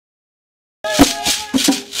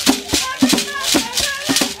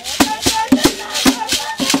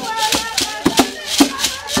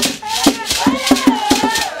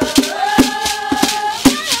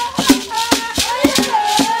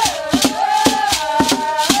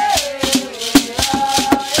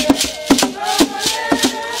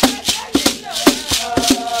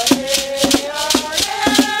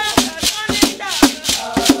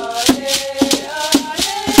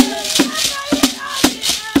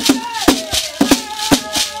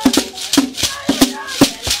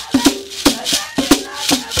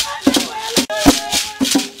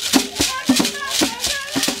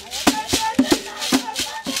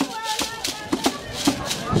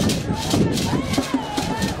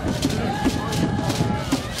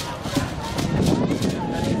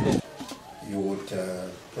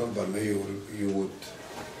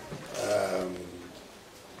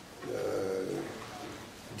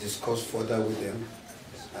discuss further with them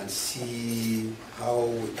and see how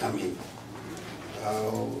we come in,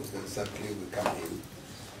 how exactly we come in,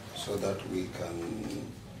 so that we can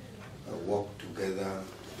work together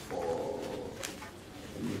for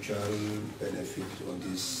mutual benefit on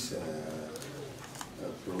these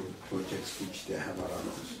projects which they have around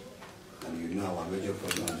us. And you know our major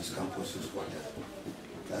problem on this campus is water.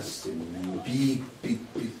 That's the big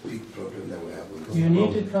problem that we have. You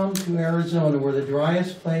need to come to Arizona. We're the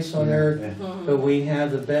driest place on earth, but we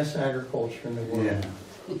have the best agriculture in the world. Yeah.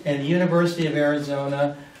 And the University of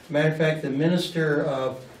Arizona, matter of fact, the Minister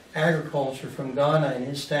of Agriculture from Ghana and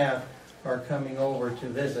his staff are coming over to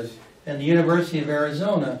visit. And the University of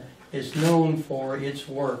Arizona is known for its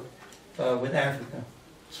work with Africa.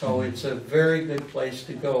 So it's a very good place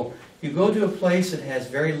to go. You go to a place that has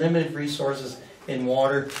very limited resources in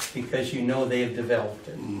water because you know they have developed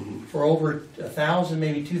it. For over 1,000,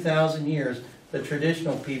 maybe 2,000 years, the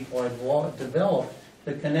traditional people have developed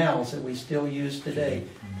the canals that we still use today.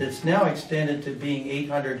 That's now extended to being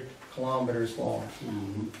 800 kilometers long.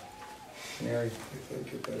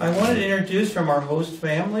 I wanted to introduce from our host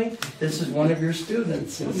family, this is one of your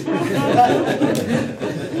students.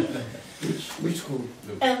 Which school?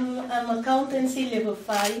 I'm accountancy level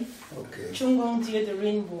 5. Okay. Chungong Dear the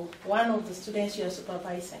Rainbow. One of the students you are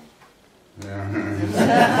supervising. Okay.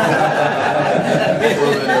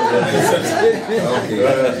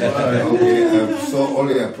 So all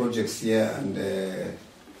your projects here, and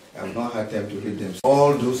I've not had time to read them.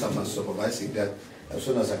 All those I'm supervising, that as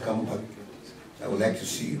soon as I come back, I would like to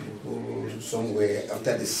see you somewhere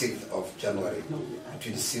after the 6th of January,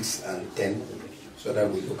 between 6 and 10, so that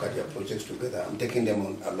we look at your projects together. I'm taking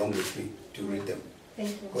them along with me to read them. Thank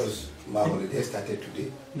you. Because my holiday started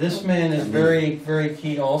today. This man is very, very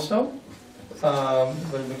keen also,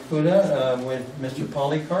 with Makuda, with Mr.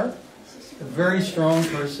 Polycarp. A very strong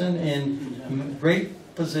person in great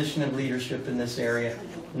position of leadership in this area.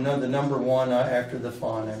 The number one after the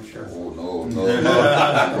fawn, I'm sure. Oh, no.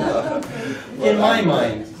 In my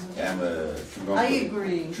mind. I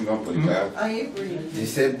agree. I agree. They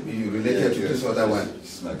said you related to this other one.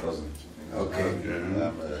 This is my cousin. Okay.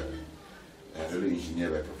 I'm a really engineer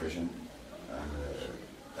by profession, and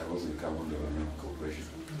I was in Cameroon Bamenda Corporation.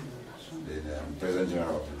 Then I'm President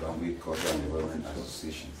General of the Bambi Cultural and Development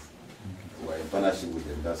Association. We're in partnership with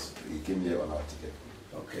them. He came here on our ticket.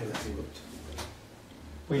 Okay, that's good.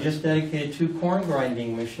 We just dedicated 2 corn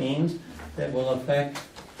grinding machines that will affect,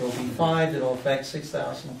 there will be 5 that will affect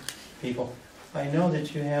 6,000 people. I know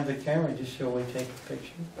that you have the camera, just so we take a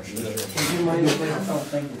picture. Would you mind if we,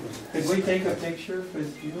 thank you. Could we take a picture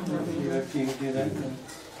with you? If you do that.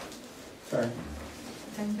 Sorry.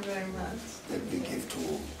 Thank you very much. Let me give to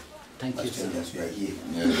Thank you, sir. as you are here.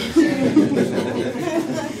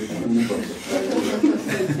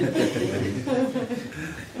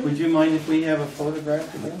 Would you mind if we have a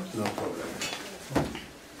photograph again? No problem.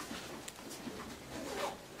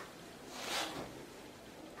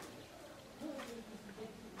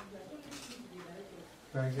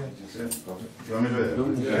 Very good. You want me to do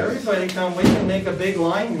it? Everybody come, we can make a big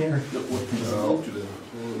line here.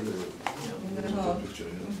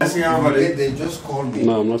 They just called me.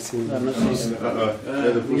 No, I'm not seeing that.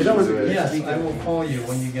 You don't, yes, I will call you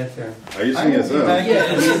when you get there. Are you seeing yourself?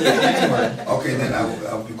 Okay, then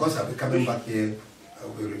I'll because I'll be coming back here.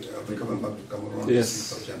 I'll be coming back to Cameroon.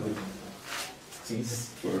 Yes.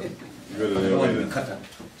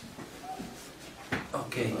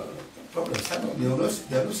 Okay. Problem, stand up. They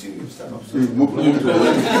are not seeing you stand up.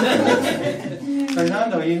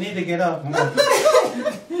 Fernando, you need to get up.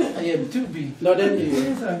 I am too big. No, then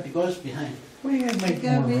it goes behind. We can make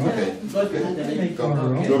more room. It goes behind the lady. Go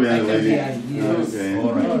behind the lady. Yes. Okay.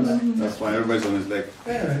 All right. That's fine. Everybody's on his leg.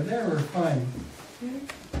 There, we're fine.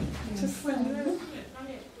 Just one.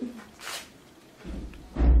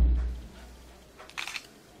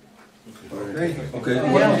 Great. Okay.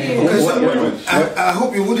 Yeah. Okay, so I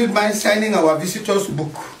hope you wouldn't mind signing our visitors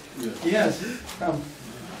book. Yes, come.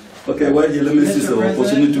 Okay, well, let me seize the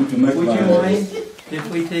opportunity to make Would you mind if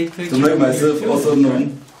we take pictures? to make myself also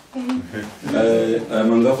known. I'm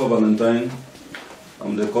Ngafa Valentine.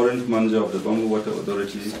 I'm the current manager of the Bamboo Water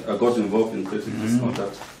Authority. I got involved in creating this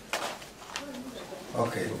contact.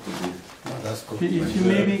 Okay. That's good. You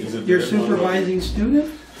maybe your supervising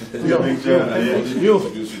student? Yeah,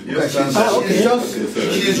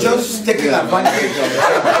 she's just taking advantage of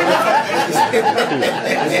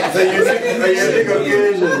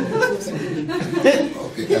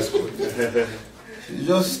Okay, that's good. She's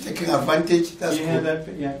just taking advantage. That's You good. have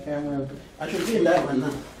that camera. I should be in that one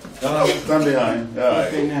now. Stand behind.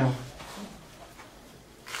 Okay, now.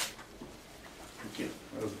 Okay.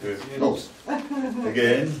 Okay. No.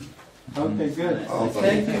 Again. Okay, good. Oh,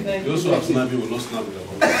 Thank you, thank you. Those who have snapped will not snap it.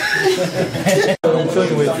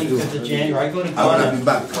 To January. I go to I will Ghana be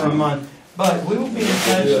back for a month. But we will be in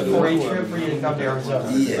touch for a trip for you to come to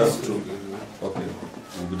Arizona. Yes. That's true. Okay.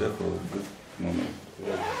 We'll be there for a good moment.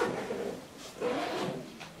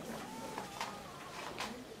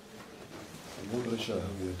 I'm not sure I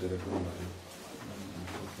have your telephone.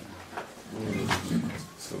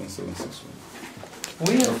 7761.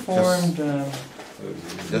 We have formed,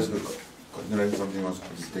 Just continue something else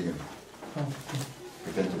is taken. oh,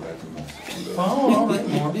 Pretend to write to me. I'll write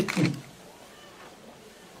more.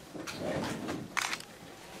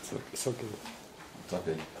 It's okay. It's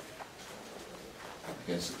okay.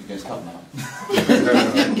 You can stop now.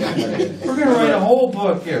 We're gonna write a whole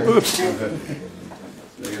book here.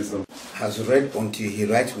 Has read until he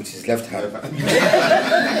writes with his left hand.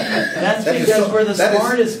 That's That is because so- we're the that is-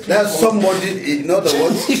 smartest people. That's somebody, in other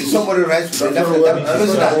words, if somebody writes with the left hand, that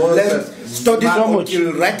person has learned, studied until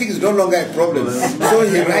writing is no longer a problem. So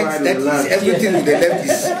he writes that is everything with the left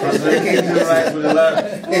is. Right with the left.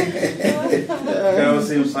 Can I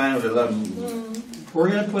see him sign with the left? We're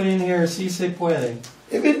gonna put in here, Si Se Puede.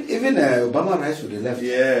 Even Obama writes with the left.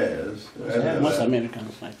 Yes. Most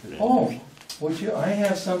Americans like that. Oh, would you, I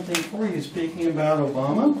have something for you, speaking about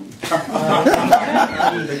Obama.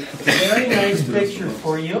 Very nice picture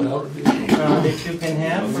for you, that you can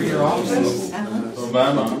have for your office.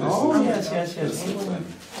 Obama. Oh, yes.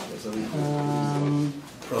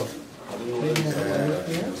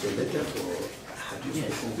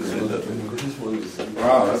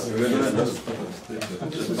 Wow, that's really nice.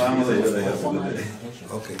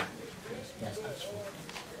 Okay.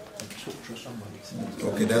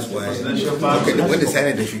 Okay, that's why. Presidential Okay, when they sign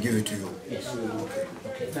it, they should give it to you.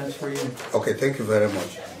 That's for you. Okay, thank you very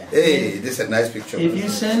much. Hey, this is a nice picture. If you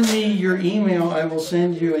send me your email, I will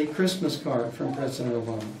send you a Christmas card from President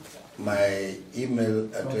Obama. My email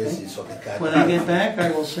address is on the card. When I get back,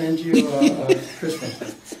 I will send you a Christmas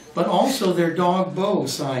card. But also their dog Bo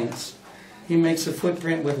signs. He makes a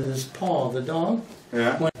footprint with his paw, the dog.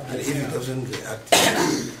 Yeah. And if it doesn't react,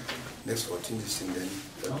 next 14 this thing then.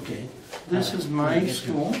 Okay. This is my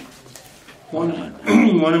school.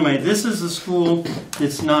 This is a school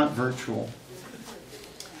that's not virtual.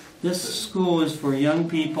 This school is for young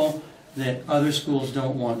people that other schools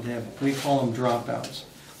don't want to have. We call them dropouts.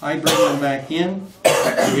 I bring them back in,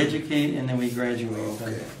 we educate, and then we graduate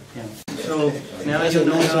them. Yeah. So now you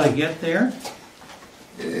know how to get there,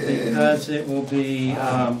 because it will be,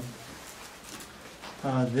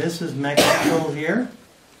 this is Mexico here,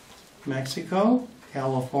 Mexico,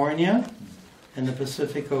 California, and the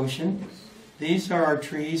Pacific Ocean. These are our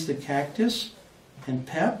trees, the cactus, and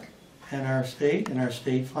PEP, and our state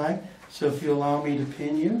flag. So if you allow me to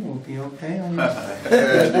pin you, we'll be okay on this.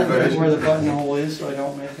 Where the buttonhole is, so I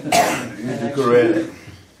don't make an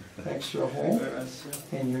extra hole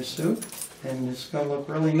in your suit. And it's going to look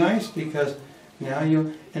really nice because now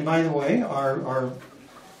you, and by the way, our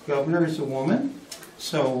governor is a woman,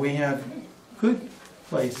 so we have good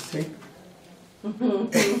place. See? Very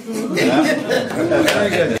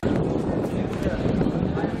good.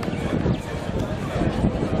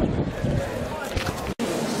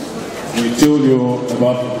 We told you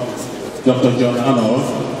about Dr. John Arnold,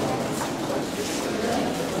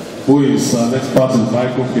 who is an expert in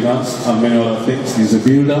microfinance and many other things. He's a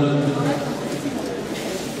builder.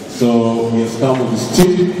 So he has come with his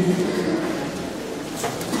team.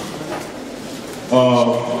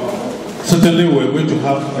 Certainly we're going to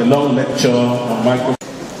have a long lecture on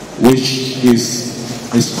microfinance, which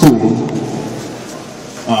is a school,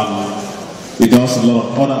 and it does a lot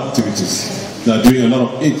of other activities. They are doing a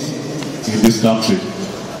lot of it in this country,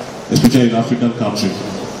 especially in African countries.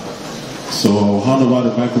 So I'll hand over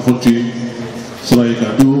the microphone to you so that you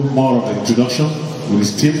can do more of the introduction with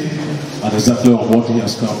his team and exactly on what he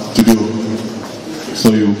has come to do.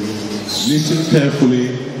 So you listen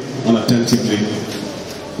carefully and attentively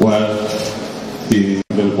while he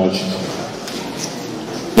very much.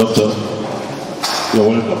 Doctor, you're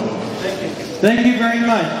welcome. Thank you very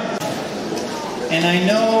much. And I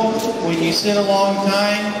know when you sit a long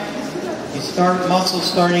time, muscles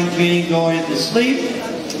starting going to sleep,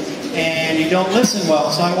 and you don't listen well.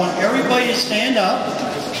 So I want everybody to stand up,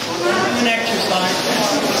 do an exercise.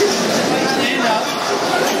 Stand up.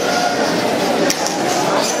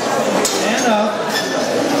 Stand up.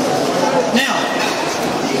 Now,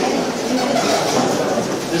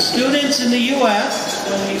 the students in the U.S.,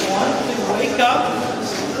 when they want to wake up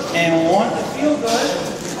and want to feel good,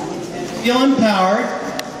 feel empowered,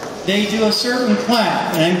 they do a certain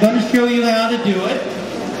clap, and I'm going to show you how to do it.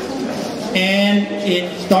 and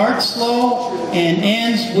it starts slow and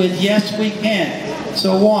ends with yes we can.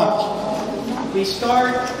 So watch. We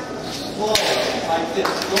start slow like this.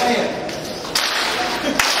 Go ahead.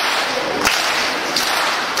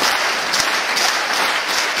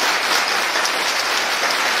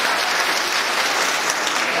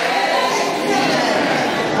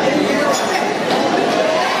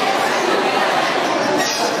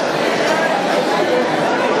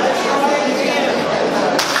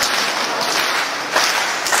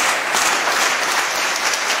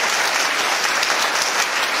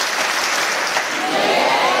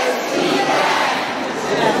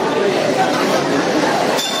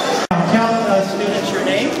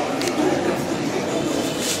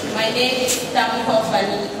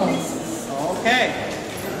 Okay.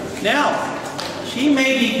 Now, she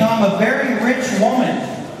may become a very rich woman.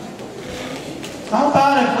 How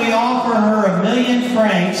about if we offer her $1 million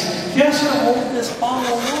francs just to hold this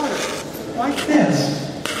bottle of water? Like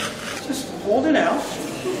this. Just hold it out.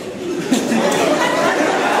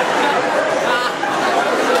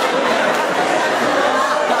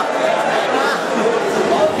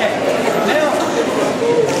 Okay. Now,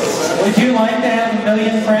 would you like to have $1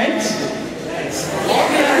 million francs?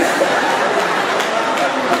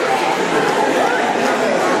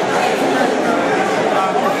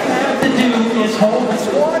 Is hold this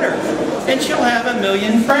water, and she'll have $1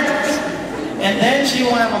 million francs, and then she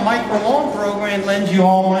will have a micro-loan program and lend you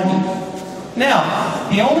all money. Now,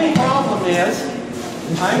 the only problem is,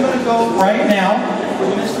 I'm going to go right now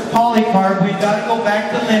with Mr. Polycarp. We've got to go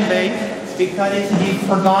back to Limbe because he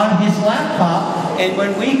forgot his laptop, and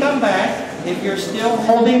when we come back, if you're still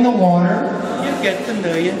holding the water, you get the $1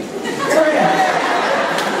 million francs.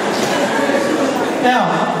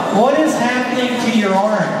 Now, what is happening to your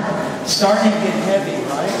arm? Starting to get heavy,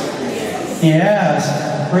 right? Yes.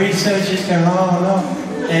 Pretty soon she's going to roll up.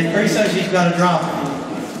 And pretty soon she's going to drop.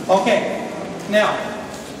 Okay. Now,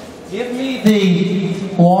 give me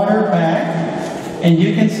the water back. And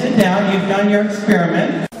you can sit down. You've done your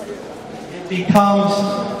experiment. It becomes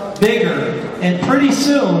bigger. And pretty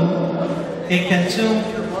soon, it consumes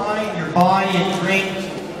your mind, your body, and drains.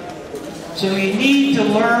 So you need to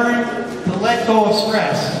learn to let go of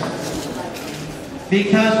stress.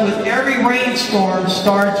 Because with every rainstorm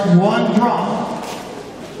starts one drop,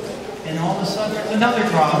 and all of a sudden there's another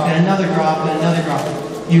drop, and another drop, and another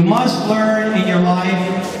drop. You must learn in your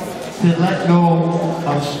life to let go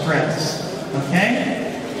of stress.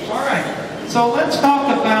 Okay? All right. So let's talk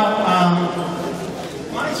about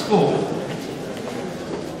my school.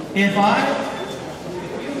 If you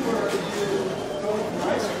were to go to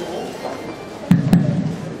my school,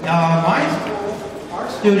 our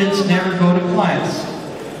students never go to class.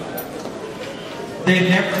 They've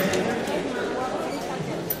never seen their teacher.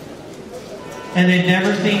 And they've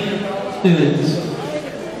never seen their fellow students.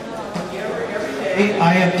 Every day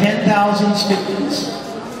I have 10,000 students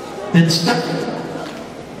that study.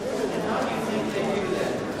 And how do you think they do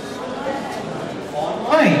that?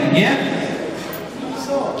 Online, yeah?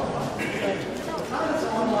 So, how does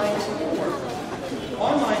online school work?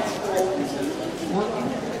 Online school is working.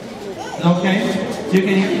 Okay? You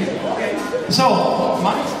can hear me? Okay. So,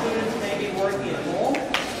 my students may be working at home,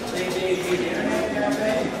 they may be at the internet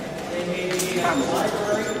cafe, they may be at the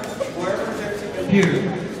library, wherever there's a computer.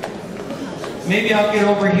 Maybe I'll get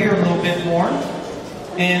over here a little bit more.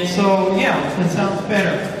 And so, yeah, that sounds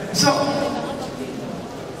better. So,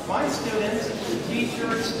 my students, the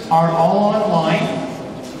teachers are all online,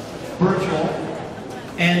 virtual,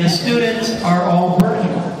 and the students are all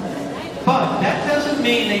virtual. But that doesn't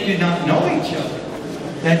mean they do not know each other.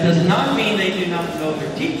 That does not mean they do not know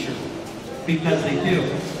their teacher, because they do.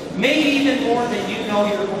 Maybe even more than you know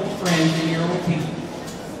your own friends and your own people.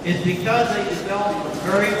 It's because they develop a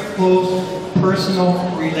very close personal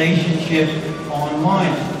relationship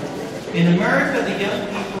online. In America, the young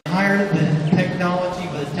people hire the technology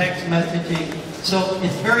with text messaging, so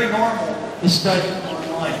it's very normal to study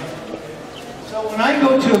online. So when I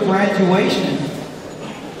go to a graduation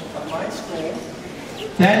of my school,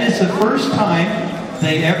 that is the first time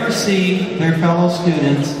they ever see their fellow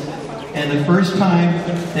students, and the first time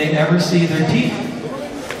they ever see their teacher.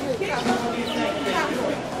 What do you think they're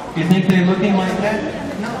doing? You think they're looking like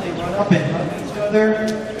that? No, they run up and hug each other,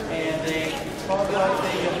 and they talk like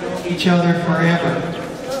they have known each other forever.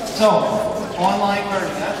 So, online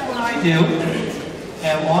learning, that's what I do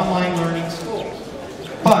at online learning schools.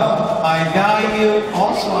 But I value,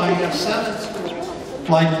 also I have 7 schools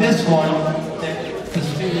like this one that the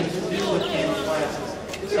students do attend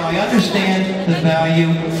classes. So I understand the value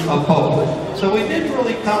of both. So we didn't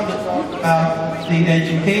really come to talk about the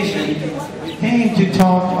education. We came to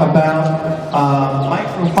talk about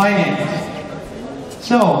microfinance.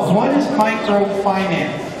 So, what is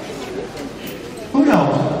microfinance? Who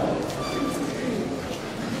knows?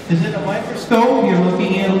 Is it a microscope? You're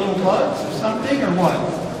looking at little bugs or something, or what?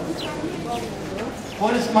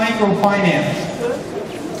 What is microfinance?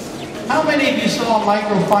 How many of you saw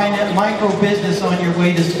microfinance, micro business on your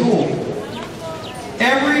way to school?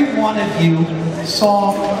 Every one of you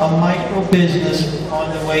saw a micro business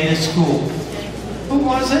on the way to school. Who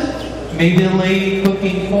was it? Maybe the lady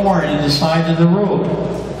cooking corn on the side of the road,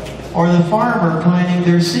 or the farmer planting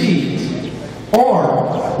their seeds, or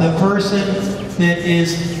the person that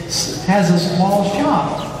has a small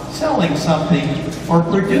shop selling something, or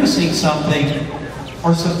producing something,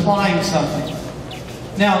 or supplying something.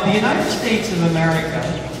 Now, the United States of America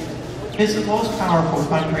is the most powerful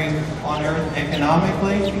country on earth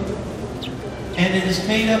economically, and it is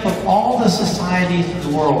made up of all the societies of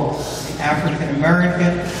the world. The African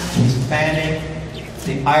American, the Hispanic,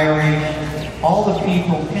 the Irish, all the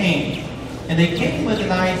people came. And they came with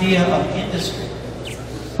an idea of industry.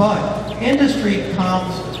 But industry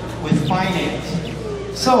comes with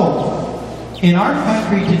finance. So, in our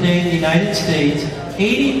country today, in the United States,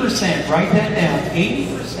 80%, write that down,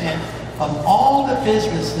 80% of all the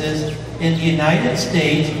businesses in the United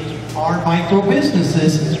States are micro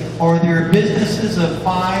businesses, or they're businesses of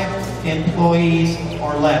 5 employees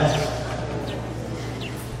or less.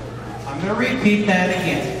 I'm going to repeat that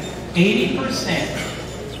again.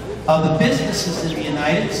 80% of the businesses in the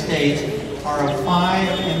United States are of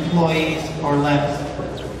 5 employees or less.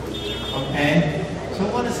 Okay? So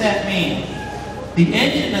what does that mean? The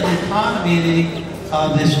engine of the economy,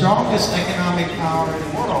 the strongest economic power in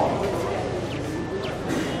the world,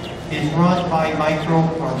 is run by micro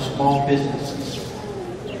or small businesses.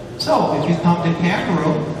 So if you come to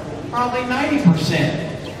Cameroon, probably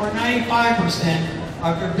 90% or 95%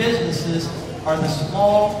 of your businesses are the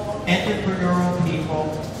small entrepreneurial people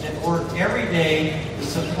that work every day to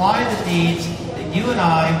supply the needs that you and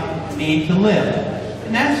I need to live.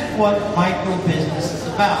 And that's what micro business is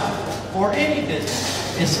about, or any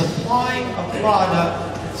business, is supplying a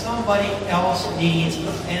product that somebody else needs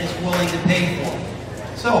and is willing to pay for.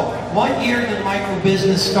 So, what year did micro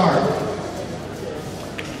business start?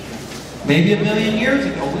 Maybe 1 million years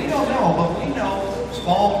ago. We don't know, but we know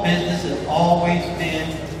small business has always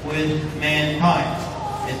been with mankind.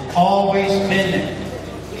 It's always been there.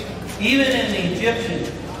 Even in the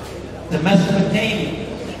Egyptians, the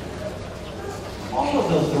Mesopotamians, all of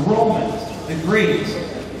those, the Romans, the Greeks,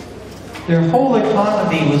 their whole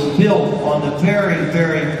economy was built on the very,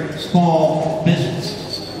 very small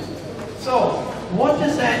businesses. So, what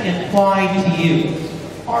does that imply to you?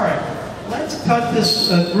 All right, let's cut this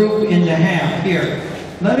group into half here.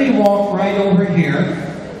 Let me walk right over here,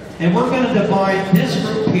 and we're going to divide this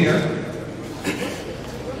group here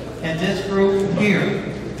and this group here.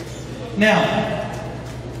 Now,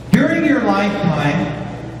 during your lifetime,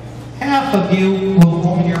 half of you will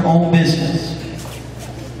own your own business.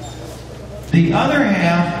 The other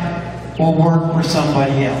half will work for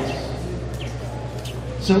somebody else.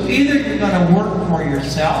 So either you're going to work for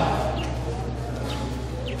yourself,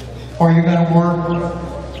 or you're going to work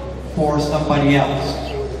for somebody else.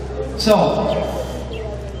 So,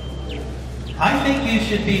 I think you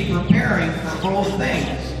should be preparing for both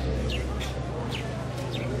things.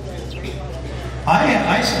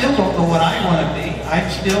 I still don't know what I want to be. I'm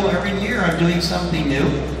still, every year I'm doing something new.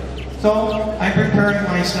 So, I'm preparing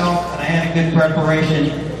myself, and I had a good preparation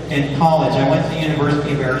in college. I went to the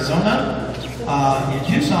University of Arizona,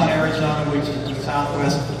 in Tucson, Arizona, which is the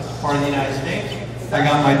southwest part of the United States. I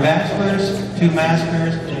got my bachelor's, 2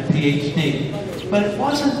 masters, and a PhD. But it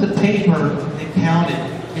wasn't the paper that counted,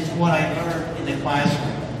 it's what I learned in the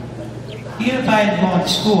classroom. Even if I had gone to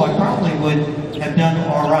school, I probably would have done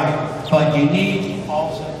all right. But you need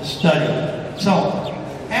also to study. So,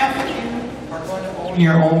 half of you are going to own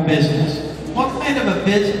your own business. What kind of a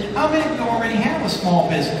business? How many of you already have a small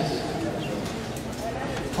business?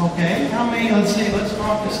 Okay, how many, let's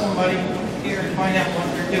talk to somebody here and find out what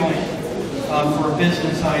they're doing for a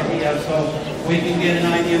business idea so we can get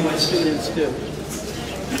an idea what students do.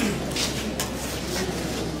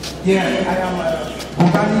 Yeah, I am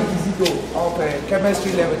Bugani Kizito of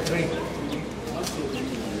chemistry level 3.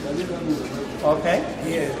 Okay.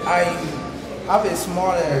 Yeah, I have a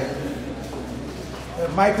small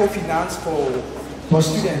microfinance for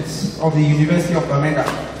students of the University of Bamenda.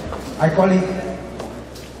 I call it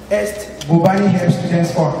Est Bubani Help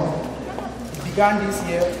Students Fund. It began this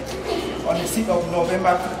year on the 6th of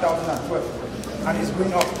November 2012 and it's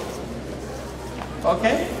going up.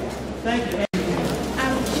 Okay, thank you.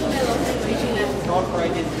 I'm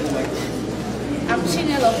I'm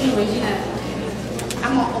Chanel of Regina.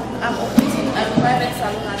 I'm operating a private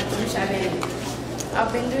salon at Chevy.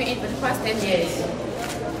 I've been doing it for the past 10 years.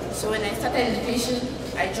 So when I started education,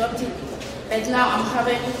 I dropped it. But now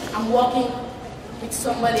I'm working with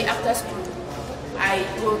somebody after school. I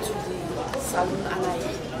go to the salon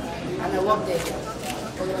and I work there.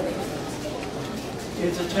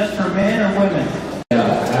 Is it just for men or women? Yeah,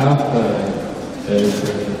 I have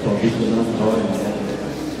provisional toy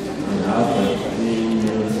and I have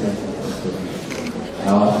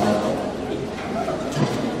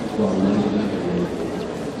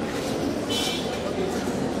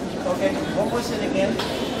Okay, what was it again?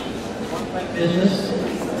 What kind of business?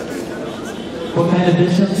 What kind of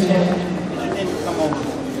business do you have? I didn't come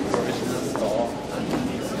over.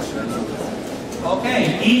 Okay,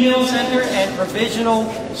 email center and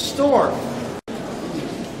provisional store.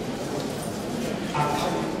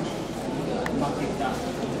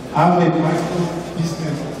 I'm a micro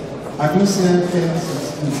business. I do sell things.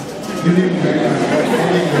 You live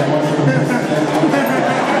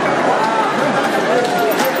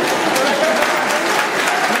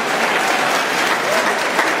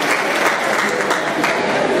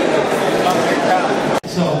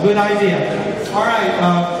So, good idea. All right, who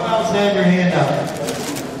else had your hand up?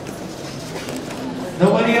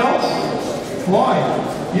 Nobody else? Boy,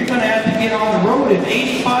 you're going to have to get on the road if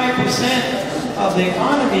 85% of the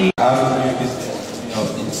economy. I have a new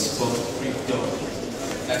business, it's called crypto.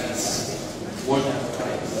 That is what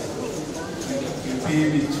you pay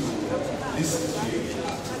me to listen to you.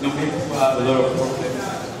 Many people have a lot of problems.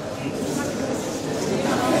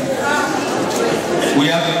 We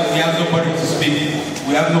have nobody to speak.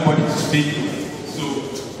 We have nobody to speak. So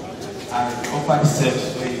I offer the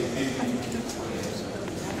service for you.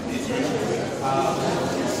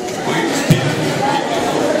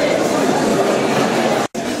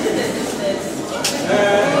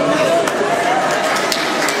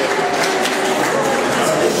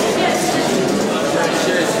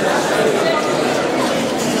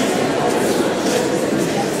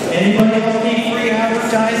 Anybody else need free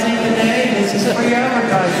advertising today? This is free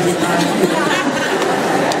advertising time.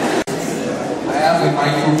 I have a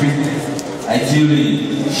micro business. I deal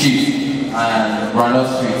in sheep and Brandon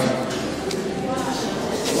Street.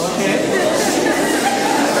 Okay.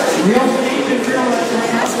 Real estate and real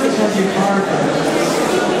rhinoceros or you carve them?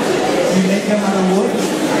 You make them out of wood?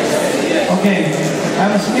 Okay.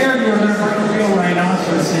 I was scared you were going to bring a real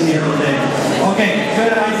rhinoceros in here today. Okay,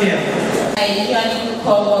 good idea. I usually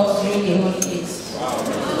call works during the holidays.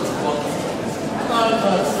 Call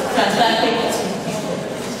works, transfer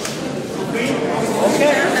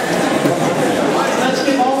Okay. Let's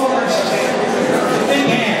give all of us a big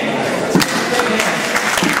hand. Big hand.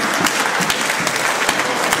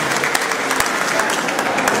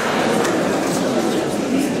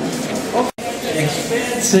 Okay.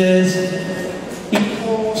 Expenses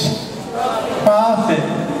equals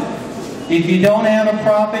profit. If you don't have a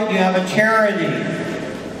profit, you have a charity.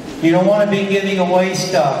 You don't want to be giving away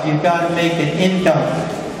stuff. You've got to make an income.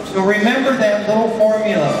 So remember that little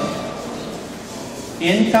formula.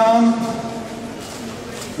 Income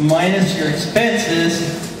minus your expenses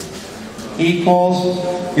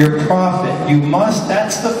equals your profit. You must,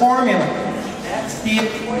 that's the formula. That's the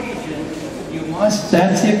equation.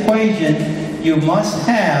 That's the equation you must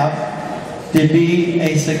have to be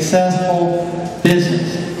a successful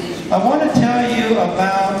business. I want to tell you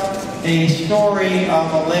about a story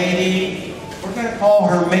of a lady, we're going to call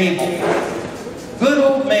her Mabel. Good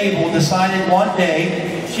old Mabel decided one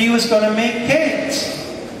day she was going to make cakes.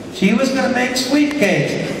 She was going to make sweet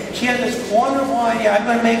cakes. She had this wonderful idea, I'm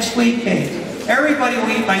going to make sweet cakes. Everybody will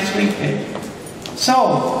eat my sweet cake.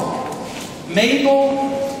 So,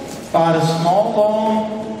 Mabel got a small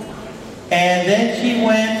loan, and then she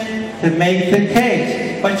went to make the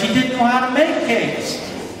cakes. But she didn't know how to make cakes.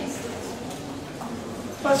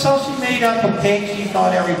 But so she made up a cake she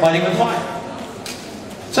thought everybody would like.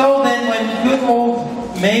 So then when good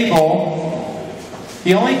old Mabel,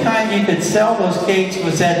 the only time you could sell those cakes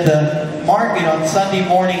was at the market on Sunday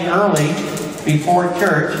morning early, before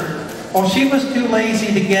church. Well, she was too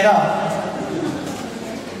lazy to get up.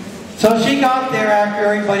 So she got there after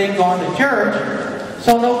everybody had gone to church,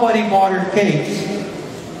 so nobody bought her cakes.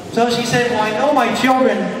 So she said, well, I know my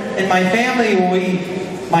children and my family will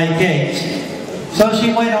eat my cakes. So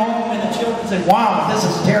she went home and the children said, wow, this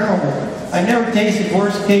is terrible. I've never tasted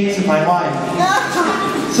worse cakes in my life.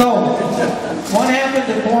 So, what happened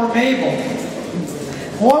to poor Mabel?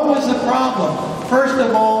 What was the problem? First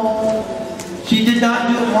of all, she did not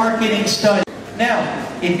do a marketing study. Now,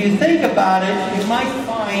 if you think about it, you might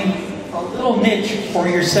find a a little niche for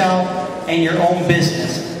yourself and your own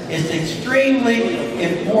business. It's extremely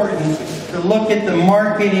important to look at the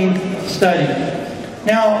marketing study.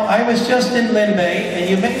 Now, I was just in Limbe, and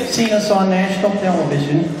you may have seen us on national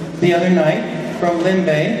television the other night from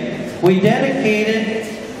Limbe. We dedicated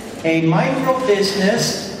a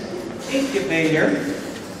micro-business incubator.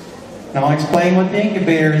 Now, I'll explain what the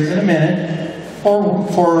incubator is in a minute,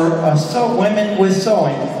 for women with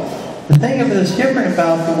sewing. The thing that's different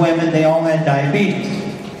about the women, they all had diabetes.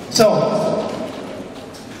 So,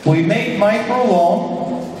 we made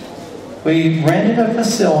microloan, we rented a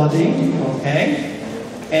facility, okay,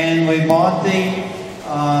 and we bought the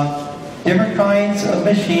different kinds of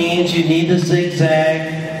machines. You need the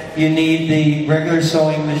zigzag, you need the regular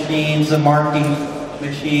sewing machines, the marking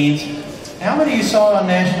machines. How many of you saw it on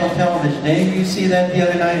national television? Any of you see that the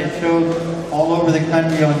other night? It showed all over the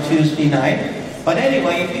country on Tuesday night. But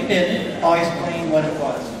anyway, if you didn't, I'll explain what it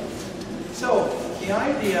was. So, the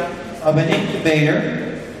idea of an incubator.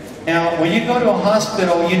 Now, when you go to a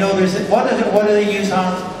hospital, you know there's what do they use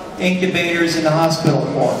incubators in the hospital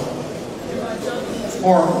for?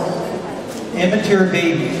 For immature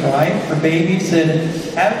babies, right? For babies that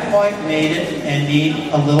haven't quite made it and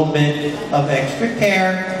need a little bit of extra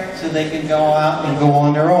care so they can go out and go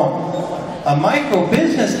on their own. A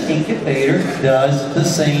micro-business incubator does the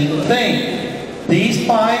same thing. These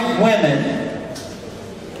 5 women,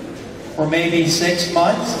 for maybe 6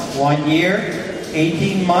 months, 1 year,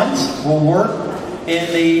 18 months, will work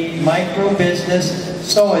in the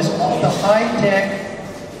micro-business. So it's called the high-tech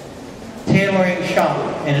tailoring shop,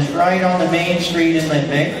 and it's right on the main street in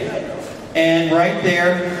Limbe. And right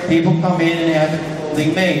there, people come in and have their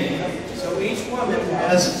clothing made. So each woman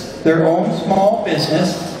has their own small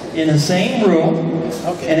business in the same room,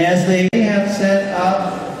 and as they have set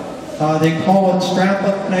up, they call it Strap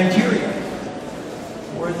Up Nigeria,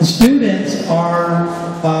 where the students are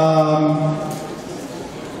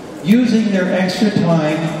using their extra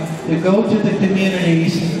time to go to the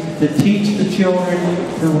communities to teach the children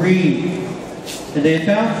to read. And they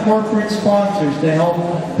found corporate sponsors to help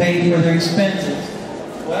pay for their expenses.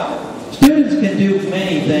 Well, students can do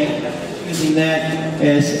many things. I'm just using that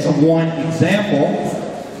as one example.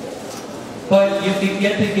 But you can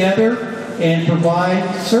get together and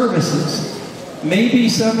provide services. Maybe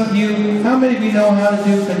some of you, how many of you know how to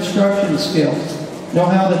do construction skills? Know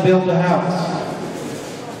how to build a house?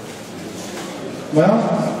 Well,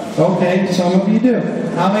 okay, some of you do.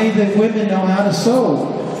 How many of the women know how to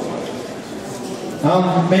sew? How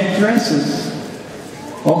to make dresses?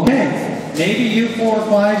 Okay, maybe you 4 or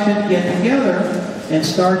 5 should get together and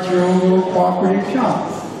start your own little cooperative shop.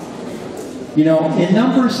 You know, in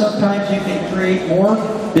numbers, sometimes you can create more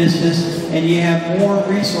business and you have more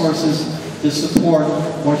resources to support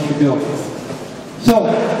what you're doing. So,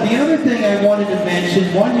 the other thing I wanted to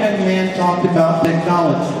mention, one young man talked about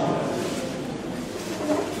technology.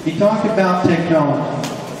 He talked about technology.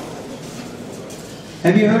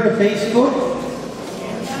 Have you heard of Facebook?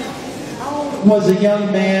 How old was a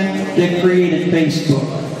young man that created Facebook?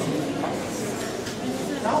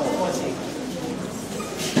 How old was he?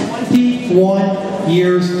 21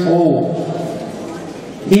 years old.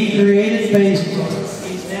 He created Facebook.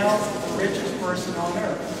 He's now the richest person on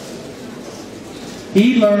earth.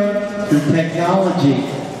 He learned through technology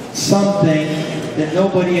something that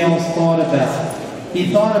nobody else thought about. He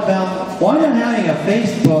thought about, why not having a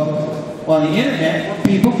Facebook on the internet where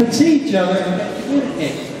people could see each other and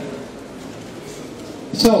communicate?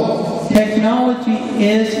 So, technology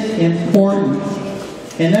is important.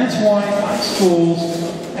 And that's why my schools,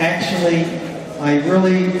 actually, I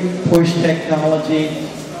really push technology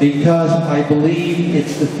because I believe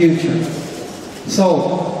it's the future.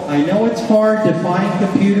 So, I know it's hard to find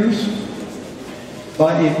computers,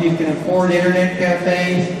 but if you can afford internet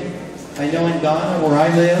cafes, I know in Ghana, where I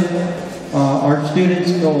live, our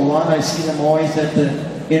students go a lot. I see them always at the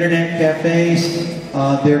internet cafes.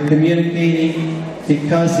 They're communicating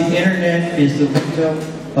because the internet is the window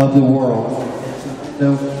of the world. It's the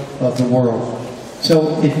window of the world.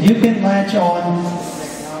 So if you can latch on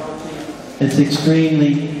technology, it's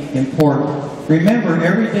extremely important. Remember,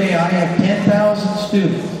 every day I have 10,000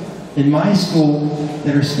 students in my school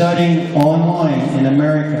that are studying online in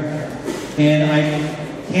America. And I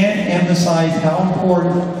can't emphasize how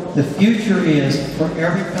important the future is for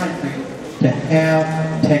every country to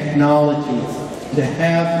have technology, to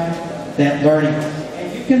have that learning.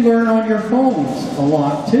 And you can learn on your phones a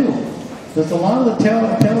lot too. There's a lot of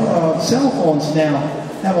the cell phones now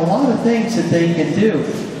have a lot of things that they can do.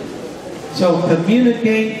 So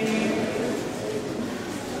communicate,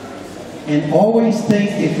 and always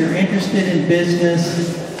think, if you're interested in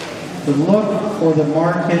business, to look for the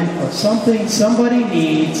market of something somebody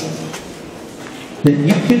needs that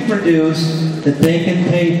you can produce that they can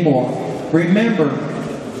pay for. Remember,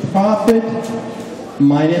 profit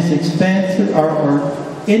minus expenses, or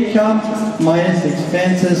income minus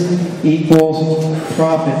expenses equals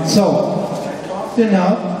profit. So, I talked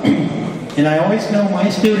enough, and I always know my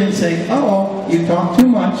students say, "Uh-oh, you talk too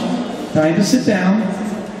much, time to sit down."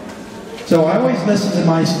 So I always listen to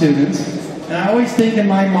my students, and I always think in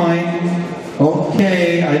my mind,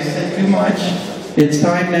 okay, I said too much, it's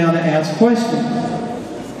time now to ask questions.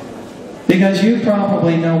 Because you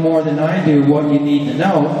probably know more than I do what you need to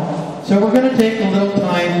know. So we're going to take a little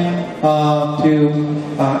time to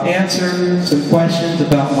answer some questions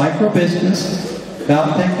about microbusiness,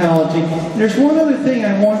 about technology. There's one other thing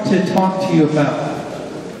I want to talk to you about.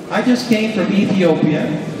 I just came from Ethiopia.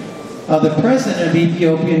 The president of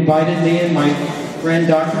Ethiopia invited me and my friend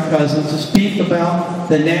Dr. Cousins to speak about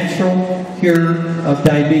the natural cure of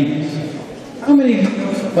diabetes. How many of you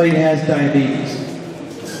know somebody has diabetes?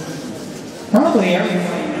 Probably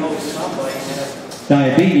everybody knows somebody has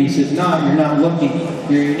diabetes. If not, you're not looking.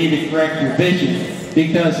 You need to correct your vision,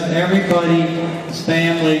 because everybody's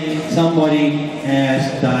family, somebody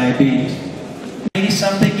has diabetes. Maybe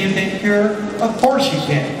something you can cure? Of course you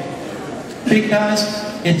can. Because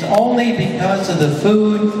it's only because of the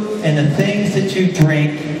food and the things that you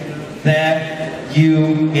drink that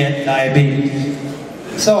you get diabetes.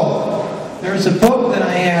 So, there's a book that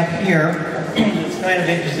I have here. It's kind of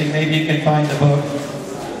interesting. Maybe you can find the book.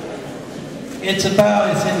 It's in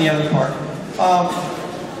the other part.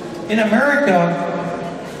 In America,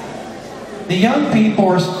 the young people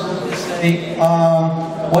are supposed to say,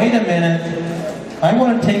 wait a minute, I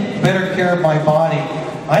want to take better care of my body.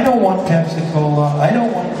 I don't want Pepsi-Cola, I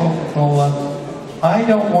don't want Coca-Cola, I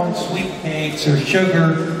don't want sweet cakes or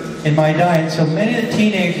sugar in my diet. So many of the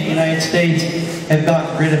teenagers in the United States have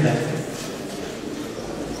gotten rid of that.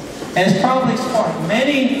 And it's probably smart.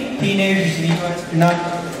 Many teenagers in the U.S. do not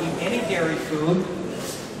eat any dairy food,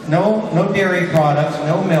 no dairy products,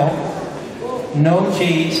 no milk, no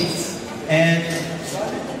cheese, and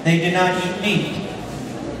they do not eat meat.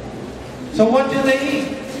 So what do they eat?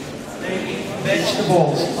 They eat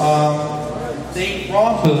vegetables, they eat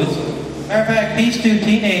raw foods. Matter of fact, these two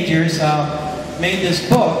teenagers made this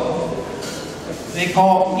book they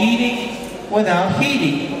call Eating Without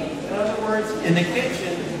Heating. In other words, in the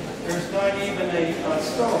kitchen, there's not even a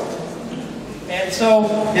stove. And so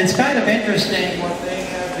it's kind of interesting what they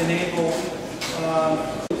have been able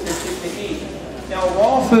to eat. Now,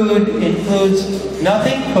 raw food includes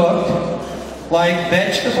nothing cooked, like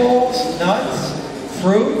vegetables, nuts,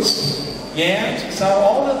 fruits, yams, so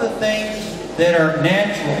all of the things that are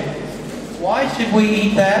natural. Why should we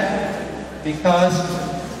eat that? Because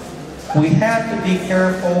we have to be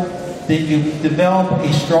careful that you develop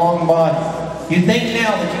a strong body. You think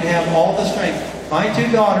now that you have all the strength. My two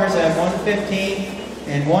daughters have 115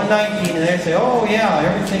 and 119, and they say, oh yeah,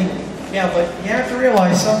 everything. Yeah, but you have to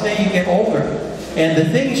realize someday you get older. And the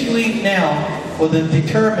things you eat now will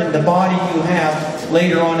determine the body you have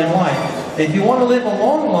later on in life. If you want to live a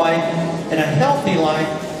long life and a healthy life,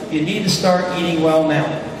 you need to start eating well now.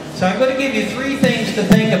 So I'm going to give you 3 things to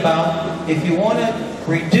think about if you want to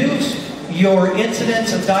reduce your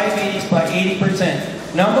incidence of diabetes by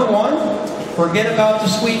 80%. Number 1, forget about the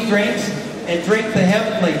sweet drinks and drink the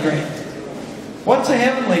heavenly drink. What's a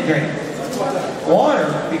heavenly drink?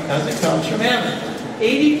 Water, because it comes from heaven.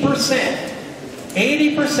 80%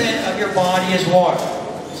 of your body is water.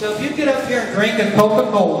 So if you get up here and drink a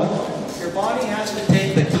Coca-Cola, your body has to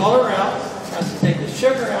take the color out, has to take the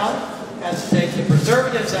sugar out, has to take the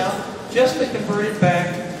preservatives out, just to convert it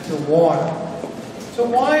back to water. So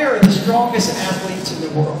why are the strongest athletes in the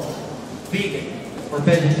world vegan or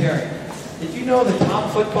vegetarian? Did you know the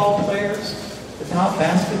top football players, the top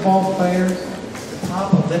basketball players, the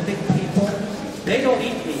top Olympic people, they don't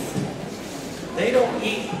eat meat. They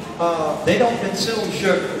don't consume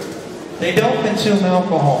sugar. They don't consume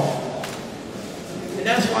alcohol. And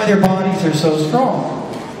that's why their bodies are so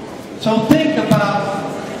strong. So think about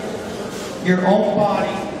your own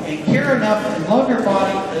body and care enough and love your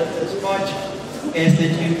body as much as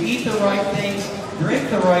that you eat the right things, drink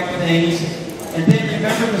the right things, and then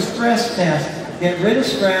remember the stress test. Get rid of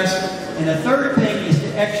stress. And the third thing is to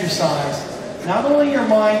exercise. Not only your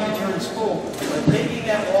mind that you're in school, but taking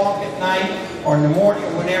that walk at night or in the morning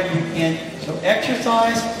or whenever you can. So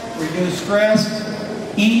exercise, reduce stress,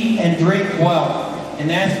 eat and drink well. And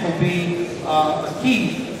that will be a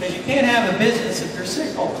key, because you can't have a business if you're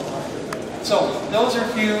sick all the time. So those are a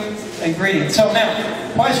few ingredients. So now,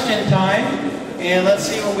 question time. And let's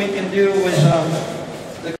see what we can do with the...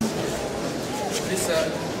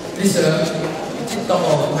 Lisa, you talk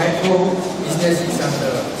of micro businesses and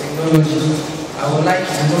technology. I would like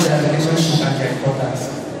to know the relationship and their importance.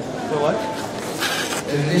 The what?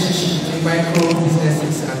 The relationship between micro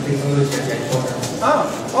businesses and technology and their importance.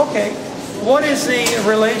 Oh, okay. What is the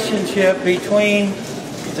relationship between,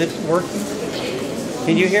 is it working?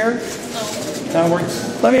 Can you hear? No. Not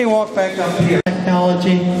working. Let me walk back up here.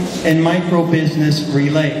 Technology and micro business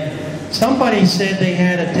relate. Somebody said they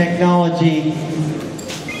had a technology.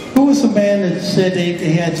 Who was the man that said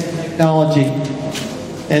they had technology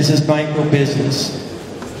as his micro business?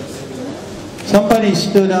 Somebody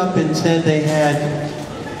stood up and said they had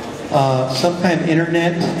some kind of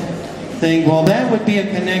internet thing. Well, that would be a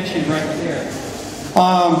connection right there.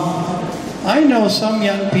 I know some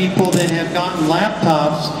young people that have gotten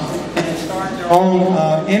laptops and started their own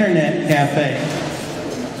internet cafe.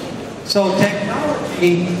 So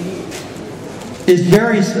technology is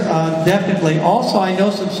very definitely. Also, I know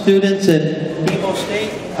some students at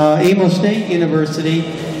Imo State University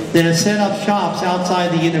that have set up shops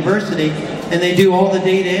outside the university, and they do all the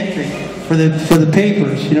data entry for the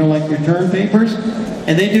papers, you know, like return papers,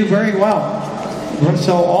 and they do very well.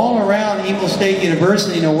 So all around Imo State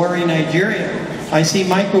University in Owerri, Nigeria, I see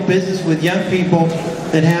micro business with young people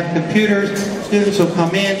that have computers. Students will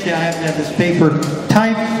come in, say, I have to have this paper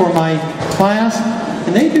typed for my class,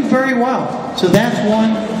 and they do very well. So that's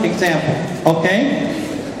one example, okay?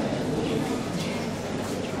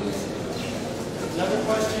 Another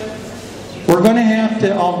question? We're going to have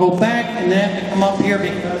to, I'll go back and they have to come up here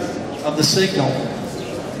because of the signal.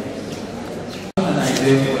 An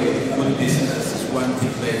idea for a good business is one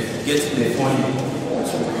thing, but getting the funding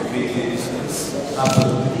to make the business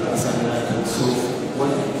happen and something like that. So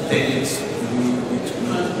what techniques do you need to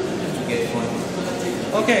know to get funding?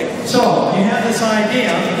 Okay, so you have this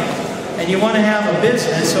idea and you want to have a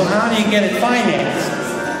business, so how do you get it financed?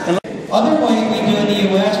 And other way we do in the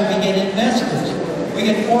U.S., we get investors. We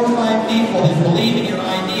get 4 or 5 people that believe in your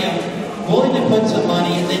idea, willing to put some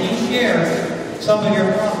money, and then you share some of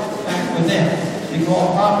your profits back with them. We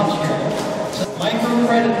call it profit sharing. So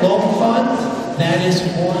microcredit loan funds, that is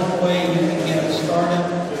one way you can get a startup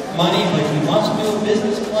money, but you must do a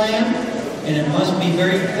business plan, and it must be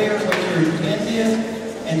very clear what your intent is,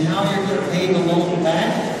 and how you're going to pay the loan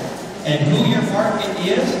back, and who your market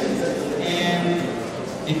is, and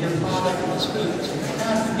if your product is good. So you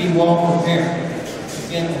have to be well prepared to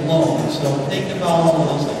get a loan. So think about all of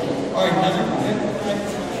those things. All right, another one.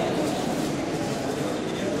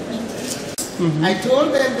 I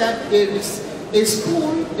told them that there is a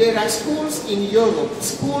school, there are schools in Europe,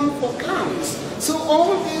 school for clowns. So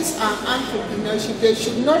all these are entrepreneurship. They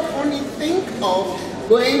should not only think of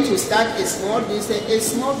going to start a small business. A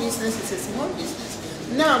small business is a small business.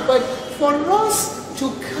 Now, but for us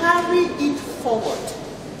to carry it forward,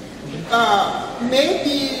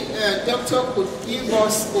 maybe Doctor could give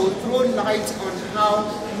us or throw light on how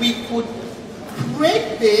we could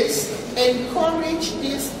create this, encourage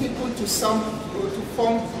these people to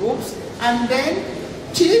form groups, and then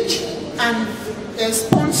teach and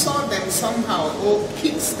sponsor them somehow or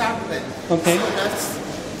kickstart them. Okay. So that's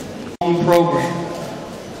program.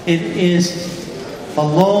 It is a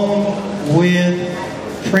loan with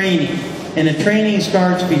training, and the training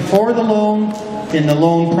starts before the loan, in the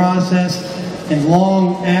loan process, and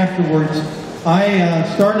long afterwards. I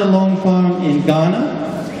started a loan fund in Ghana,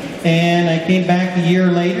 and I came back a year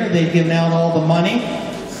later. They'd given out all the money,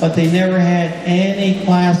 but they never had any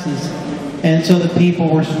classes, and so the people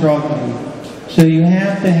were struggling. So you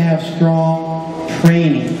have to have strong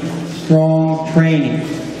training,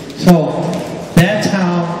 So that's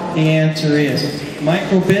how the answer is.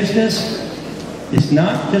 Micro business is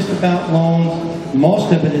not just about loans.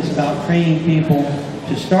 Most of it is about training people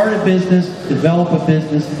to start a business, develop a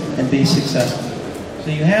business, and be successful.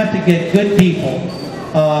 So you have to get good people.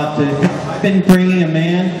 I've been bringing a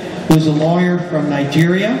man who's a lawyer from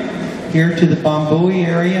Nigeria here to the Bambui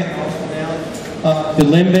area, to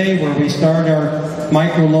Limbe, where we start our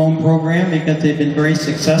microloan program because they've been very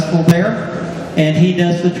successful there. And he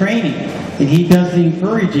does the training, and he does the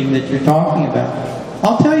encouraging that you're talking about.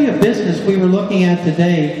 I'll tell you a business we were looking at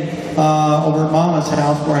today over at Mama's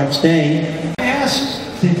house where I'm staying. I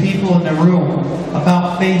asked the people in the room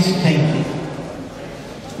about face painting.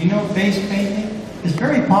 You know face painting? It's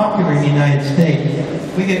very popular in the United States.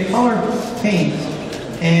 We get colored paints,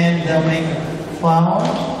 and they'll make flowers.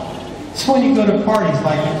 So when you go to parties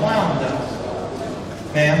like the clown does,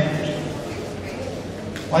 ma'am,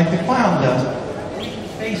 like the clown does,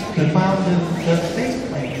 the clown does face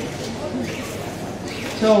painting.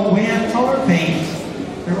 So we have color paints.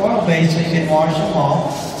 They're oil-based, so you can wash them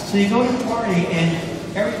off. So you go to a party, and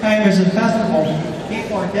every time there's a festival,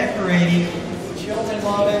 people are decorating. Children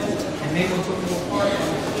love it, and maybe we'll go to a party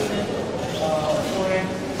for it.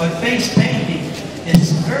 But face painting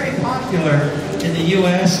is very popular in the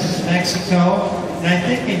U.S., Mexico, and I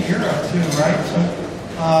think in Europe too, right? So,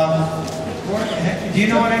 do you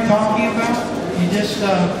know what I'm talking about? You just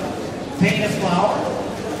paint a flower,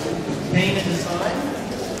 paint a design,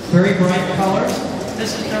 very bright colors.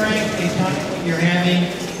 This is during a time when you're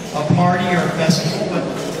having a party or a festival, but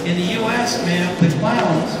in the U.S., man, the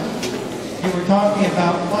clowns, you were talking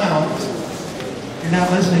about clowns. You're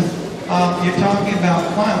not listening. You're talking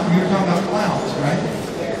about clowns. You were talking about clowns, right?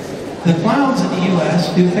 The clowns in the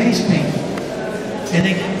U.S. do face paint. And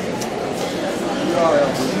they...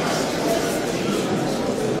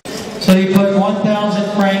 So you put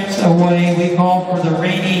 1,000 francs away, we call for the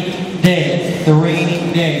rainy day. The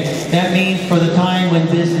rainy day. That means for the time when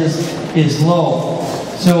business is low.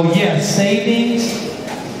 So yes, savings,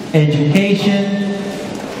 education,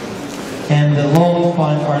 and the loan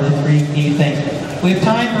fund are the three key things. We have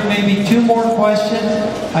time for maybe 2 more questions.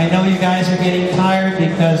 I know you guys are getting tired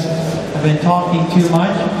because I've been talking too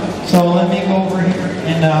much. So let me go over here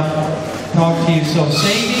and talk to you. So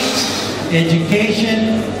savings,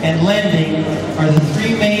 education, and lending are the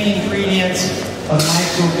 3 main ingredients of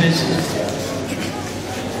micro business.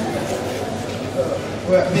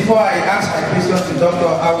 Well, before I ask my question to Doctor,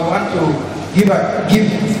 I would want to give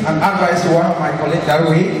an advice to one of my colleagues that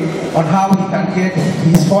way on how he can get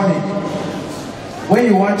his funding. When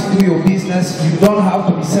you want to do your business, you don't have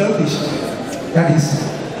to be selfish. That is,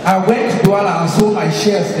 I went to Douala and sold my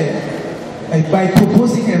shares there by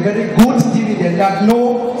proposing a very good dividend that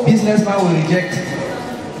no businessman will reject.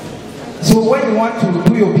 So when you want to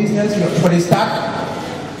do your business, for the start,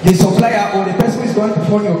 the supplier or the person who is going to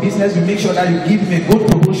fund your business will make sure that you give him a good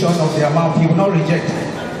proportion of the amount. He will not reject.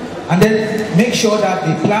 And then make sure that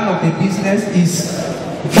the plan of the business is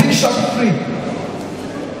friction-free.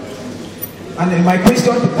 And then my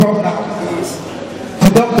question to Prof now is, to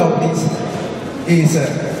Doctor please, is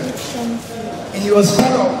in your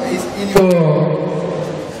school, in your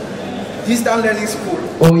distance learning school,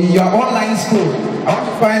 or in your online school, I want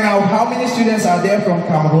to find out how many students are there from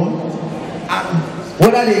Cameroon, and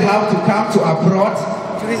whether they have to come to abroad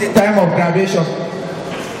during the time of graduation.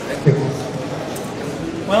 Thank you.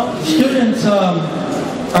 Well, students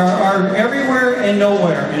are everywhere and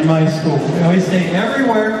nowhere in my school. I always say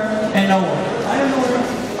everywhere and nowhere. I don't know where,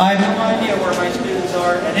 I have no idea where my students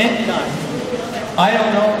are at any time. I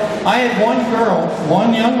don't know. I had one girl,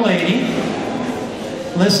 one young lady,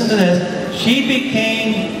 listen to this, she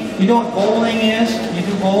became, you know what bowling is? You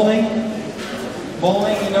do bowling?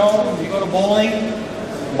 Bowling, you know, you go to bowling?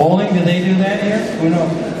 Bowling, do they do that here? Who knows?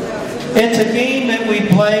 It's a game that we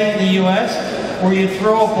play in the U.S. where you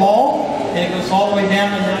throw a ball and it goes all the way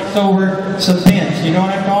down and knocks over some pins. You know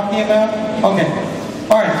what I'm talking about? Okay.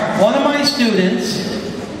 All right. One of my students,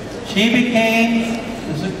 she became,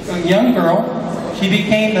 a young girl, she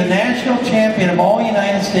became the national champion of all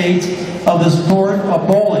United States of the sport of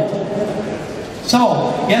bowling.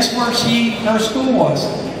 So, guess where her school was?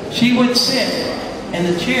 She would sit in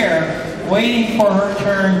the chair waiting for her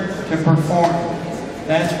turn to perform.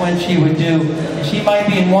 That's when she would do. She might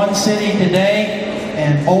be in one city today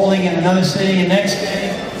and bowling in another city the next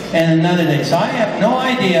day and another day. So I have no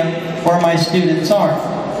idea where my students are.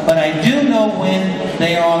 But I do know when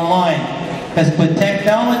they are online. Because with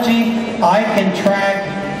technology, I can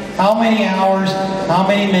track how many hours, how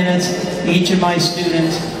many minutes each of my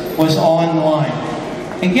students was online.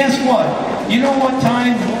 And guess what? You know what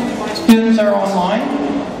time my students are online?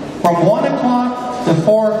 From 1 o'clock to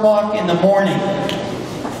 4 o'clock in the morning.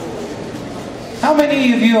 How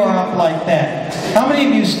many of you are up like that? How many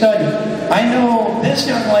of you study? I know this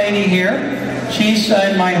young lady here, she's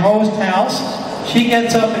in my host house. She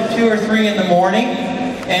gets up at 2 or 3 in the morning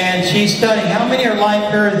and she's studying. How many are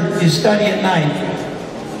like her that you study at night?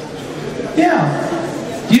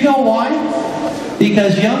 Yeah. Do you know why?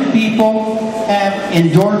 Because young people have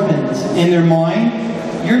endorphins in their mind.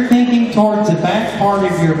 You're thinking towards the back part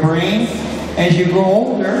of your brain. As you grow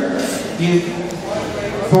older, you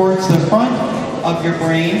towards the front of your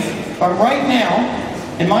brain. But right now,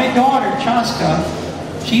 and my daughter, Chaska,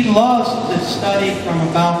 she loves to study from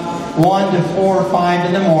about 1 to 4 or 5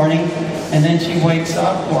 in the morning, and then she wakes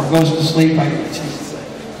up or goes to sleep.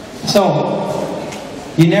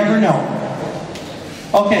 So, you never know.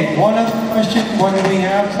 Okay, one other question. What do we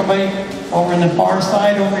have? Somebody over in the far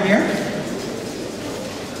side over here?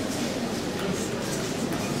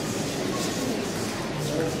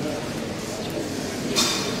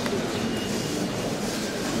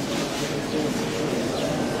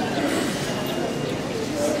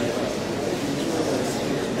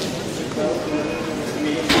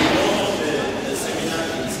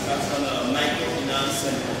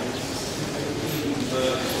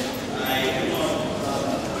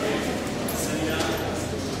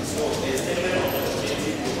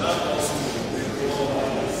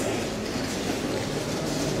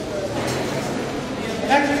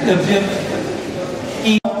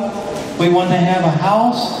 We want to have a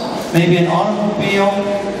house, maybe an automobile,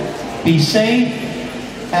 be safe,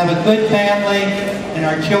 have a good family, and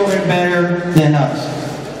our children better than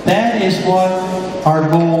us. That is what our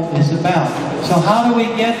goal is about. So how do we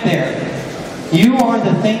get there? You are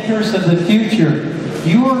the thinkers of the future.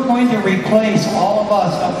 You are going to replace all of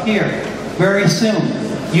us up here very soon.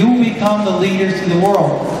 You will become the leaders of the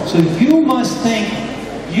world. So you must think,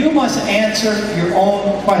 you must answer your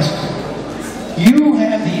own question. You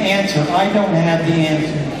have the answer. I don't have the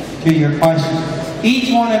answer to your question. Each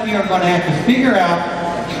one of you are going to have to figure out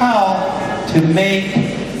how to make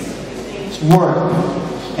it work.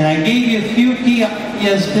 And I gave you a few key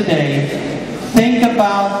ideas today. Think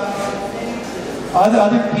about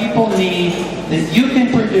other people need that you can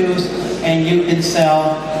produce and you can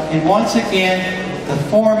sell. And once again, the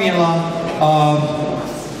formula of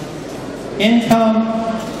income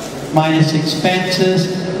minus expenses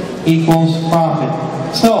equals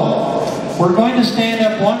profit. So, we're going to stand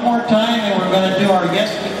up one more time and we're going to do our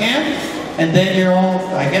yes we can, and then you're all,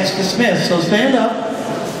 I guess, dismissed. So stand up.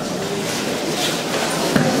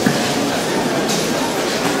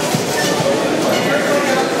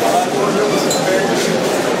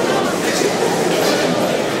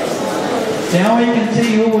 Now we can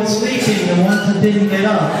see who was sleeping, the ones that didn't get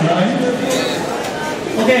up, right?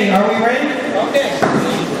 Okay, are we ready? Okay.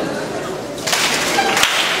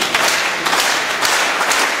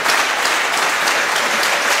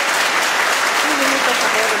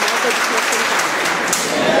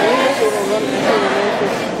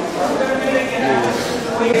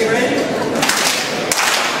 Okay, ready?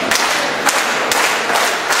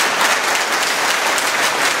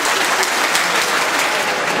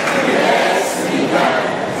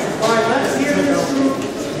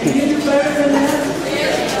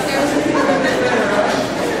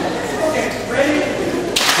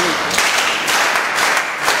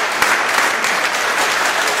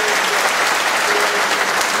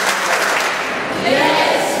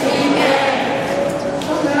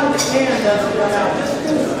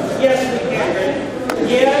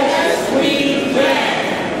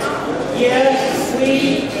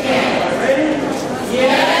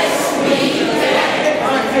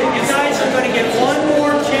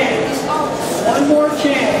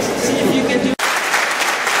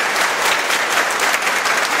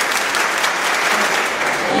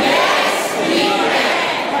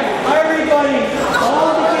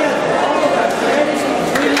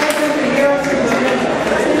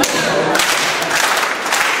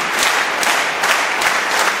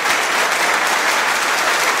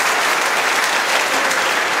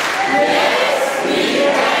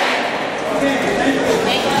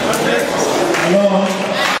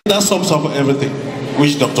 That sums up everything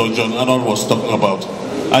which Dr. John Arnold was talking about.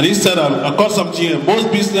 And he said, across some GM,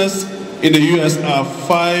 most business in the US are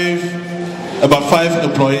about five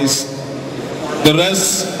employees. The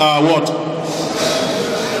rest are what?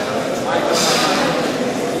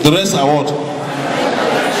 The rest are what?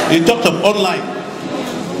 He talked of online.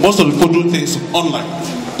 Most of the people do things online.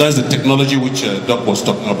 That's the technology which Doc was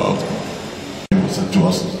talking about. To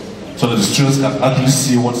us, so that the students can actually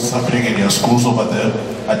see what is happening in their schools over there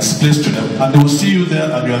and displays to them, and they will see you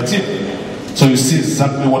there and your team. So you see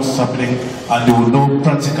exactly what is happening, and they will know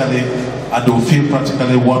practically, and they will feel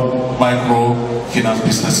practically what microfinance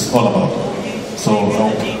business is all about. So,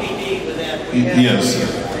 yes.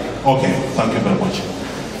 Okay, thank you very much.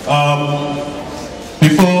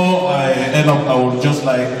 Before I end up, I would just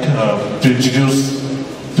like to introduce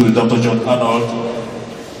to Dr. John Arnold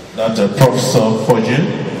that Professor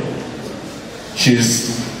Forgin.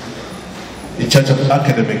 She's in charge of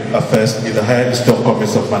academic affairs in the Higher Institute of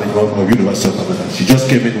Commerce of Management of University of Bamenda. She just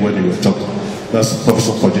came in when you were talking. That's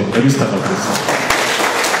Professor Forgin. Let me stand up, please.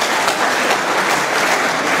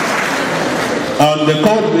 And the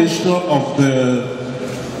coordinator of the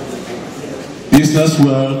Business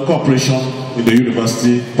World Corporation in the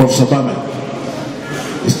university, Professor Bamenda,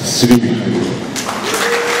 is sitting behind you.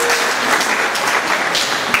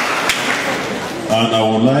 And I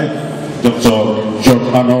would like Dr. John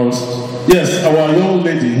Arnold. Yes, our young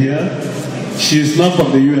lady here, she's not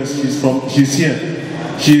from the US, she's here.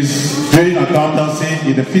 She's doing accountancy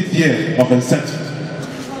in the 5th year of her set.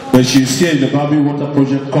 But she's here in the Barbie Water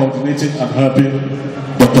Project coordinating and helping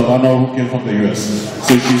Dr. Arnold who came from the US.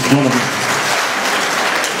 So she's one of them.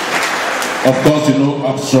 Of course, you know,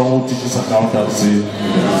 Armstrong who teaches accountancy.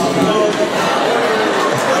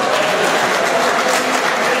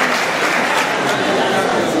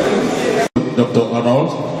 Dr.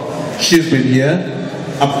 Arnold, she's been here.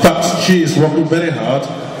 In fact, she is working very hard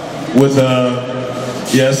with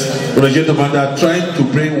Yes, with a gentleman that are trying to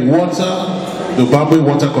bring water, the Bamboo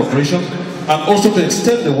Water Corporation, and also to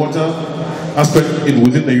extend the water aspect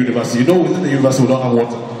within the university. You know, within the university we don't have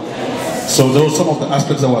water. So those are some of the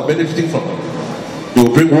aspects that we're benefiting from. They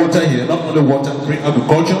will bring water here, not only water, bring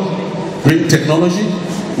agriculture, bring technology.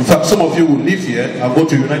 In fact, some of you will live here and go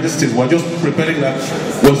to the United States. We're just preparing that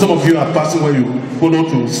when some of you are passing where you go on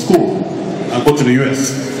to school and go to the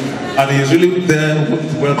US. And he's really there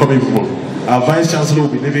welcoming people. Our Vice Chancellor will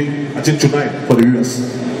be leaving, I think, tonight for the US.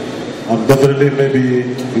 And definitely maybe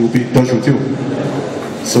he will be in touch with you.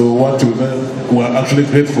 So we're actually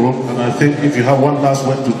grateful, and I think if you have one last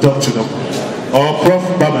word to talk to them. Or Prof.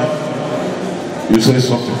 Bama, you say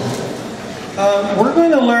something. We're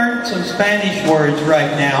going to learn some Spanish words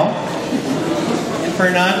right now. And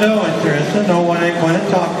Fernando and Teresa know what I'm going to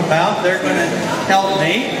talk about. They're going to help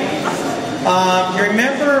me.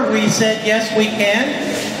 Remember we said yes we can?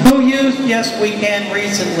 Who used yes we can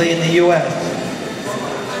recently in the U.S.?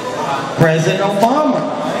 President Obama,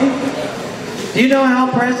 right? Do you know how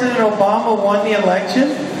President Obama won the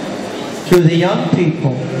election? Through the young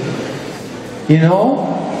people. You know,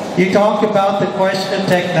 you talk about the question of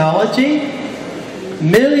technology.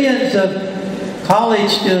 Millions of college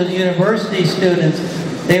students, university students,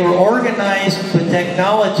 they were organized with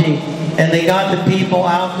technology, and they got the people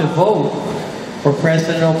out to vote for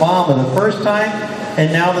President Obama the first time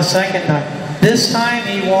and now the second time. This time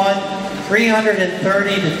he won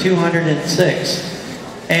 330 to 206.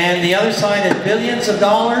 And the other side had billions of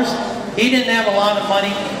dollars. He didn't have a lot of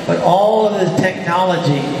money, but all of the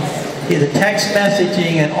technology, the text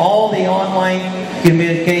messaging and all the online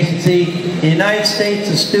communication. See, in the United States,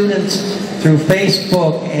 the students through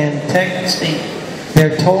Facebook and texting,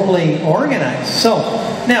 they're totally organized. So,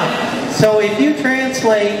 now, so if you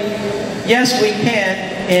translate yes we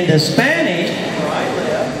can into Spanish,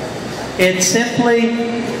 it's simply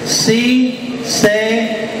si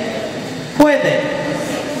se puede.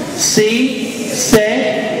 Si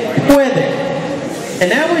se puede.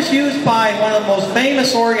 And that was used by one of the most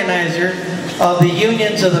famous organizers of the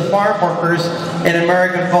unions of the farm workers in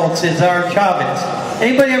America called Cesar Chavez.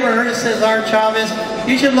 Anybody ever heard of Cesar Chavez?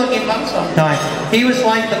 You should look him up sometime. He was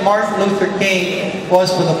like the Martin Luther King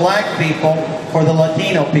was for the black people, for the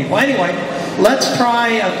Latino people. Anyway, let's try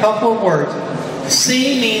a couple of words.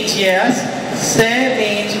 Si means yes, se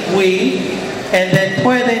means we, and then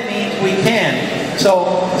puede means we can.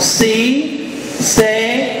 So, si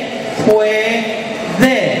se puede.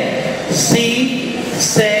 Si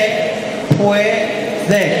se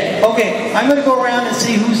puede. Okay, I'm going to go around and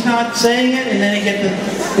see who's not saying it, and then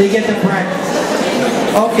they get the practice.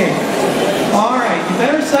 Okay. All right. You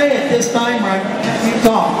better say it this time, right? You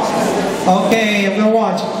talk. Okay, I'm going to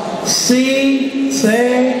watch. Si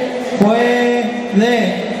se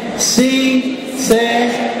puede. Si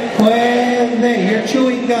se puede. You're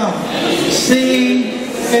chewing gum. Si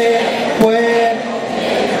se puede.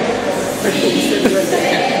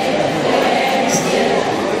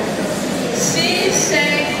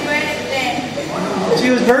 She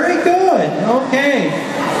was very good. Okay.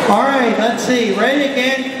 All right, let's see. Ready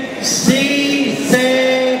again. Si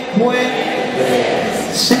se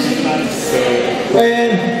puede. Si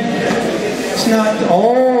puede. It's not.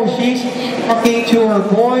 Oh, she's talking to her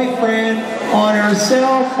boyfriend on her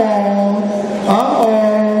cell phone.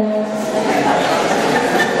 Uh-oh.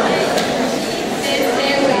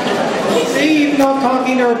 See, even though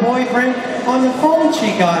talking to her boyfriend on the phone,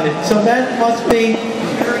 she got it. So that must be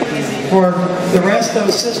very easy for the rest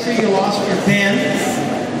of sister. You lost your pen.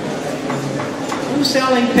 Who's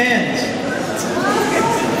selling pens?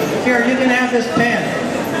 Here, you can have this pen.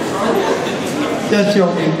 Just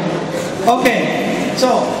joking. Okay,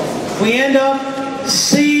 so we end up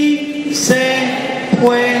si se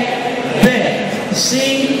puede.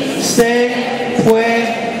 Si se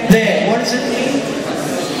puede. What does it mean?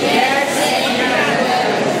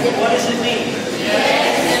 What does it mean?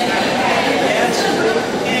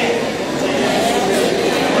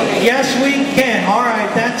 Yes, we can. All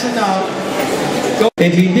right, that's enough. Go.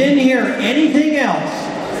 If you didn't hear anything else,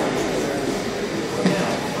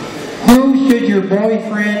 who should your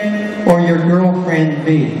boyfriend or your girlfriend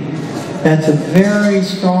be? That's a very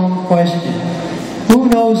strong question. Who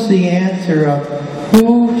knows the answer of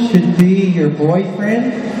who should be your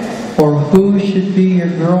boyfriend or who should be your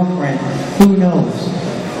girlfriend? Who knows?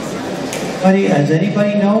 Does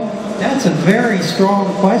anybody know? That's a very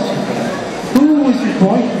strong question. Who was your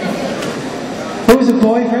boyfriend? Who's a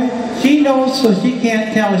boyfriend? She knows, so she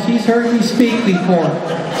can't tell. She's heard me speak before.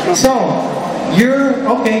 So,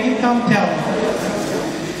 okay, you come tell me.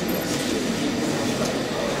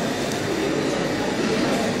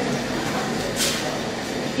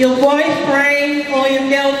 your boyfriend or your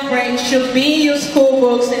girlfriend should be in your school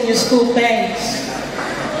books and your school bags.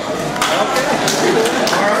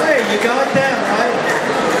 All right, you got that, right?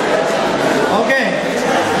 Okay.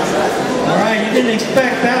 All right, you didn't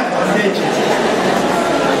expect that one, did you?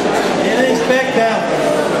 You didn't expect that one.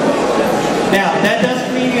 Now, that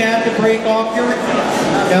doesn't mean you have to break off your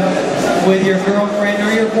with your girlfriend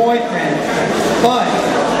or your boyfriend, but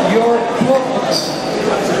your books.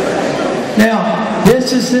 Now,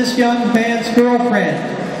 this is this young man's girlfriend.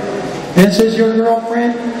 This is your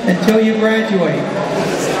girlfriend until you graduate.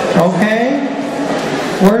 Okay?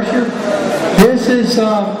 Where's your... This is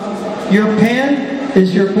your pen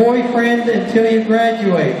is your boyfriend until you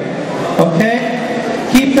graduate. Okay?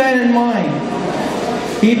 Keep that in mind.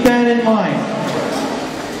 Keep that in mind.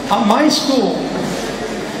 My school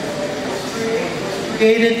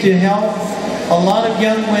created to help a lot of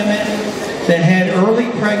young women that had early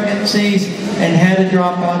pregnancies and had to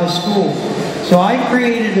drop out of school. So I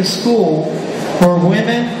created a school for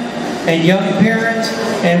women and young parents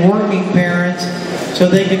and working parents so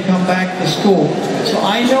they could come back to school. So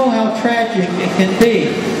I know how tragic it can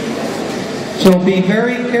be. So be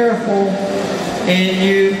very careful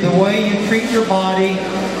in the way you treat your body,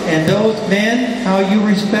 and those men, how you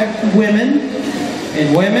respect women,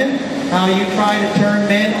 and women, how you try to turn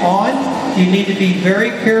men on. You need to be very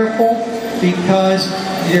careful because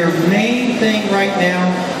your main thing right now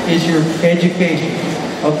is your education.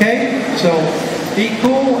 Okay? So be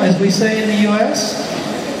cool, as we say in the U.S.,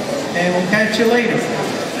 and we'll catch you later.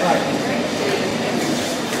 Bye.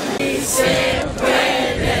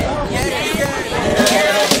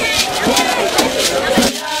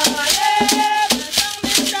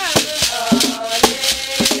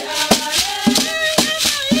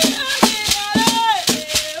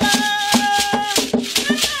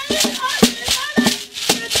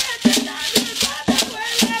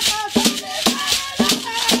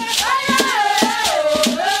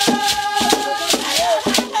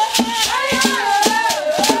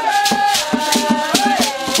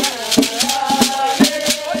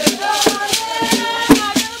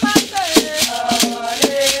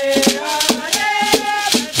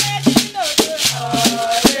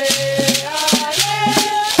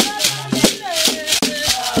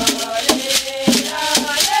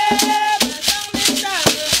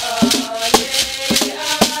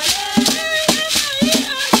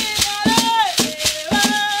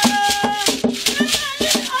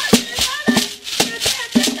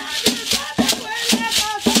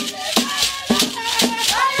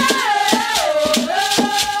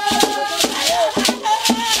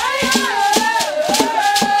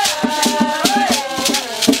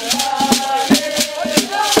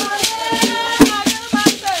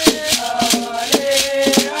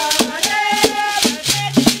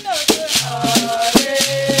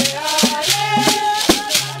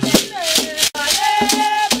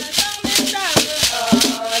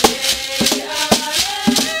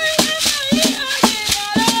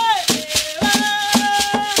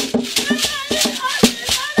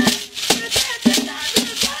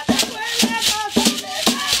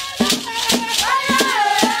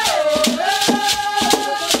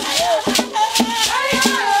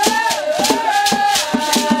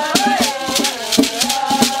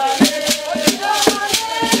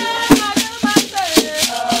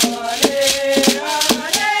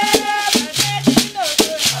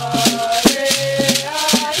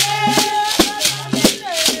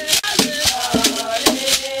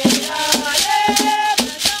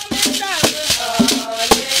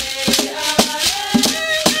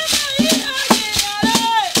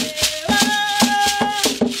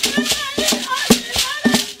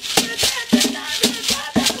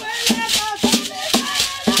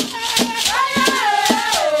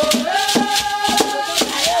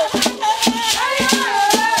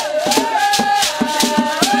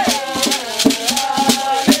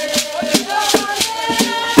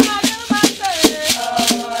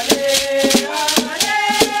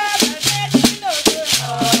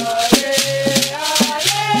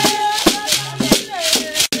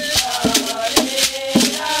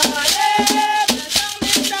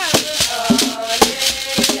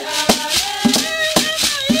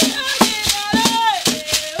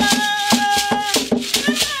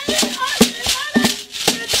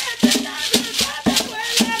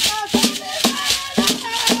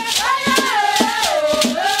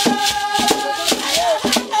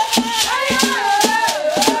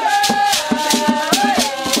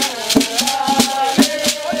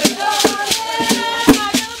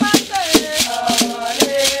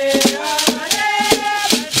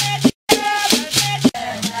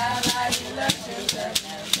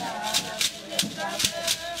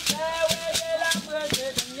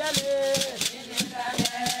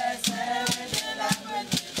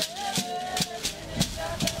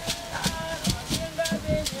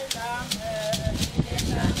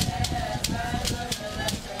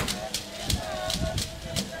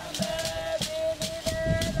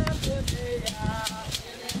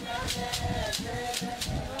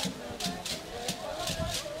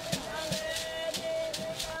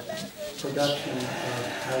 production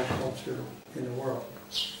of agriculture in the world.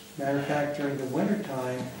 Matter of fact, during the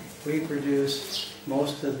wintertime, we produce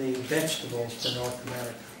most of the vegetables for North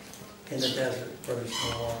America in the desert where there's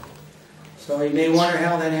no water. So you may wonder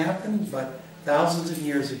how that happened, but thousands of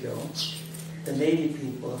years ago, the native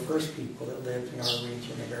people, the first people that lived in our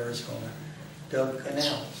region of Arizona, dug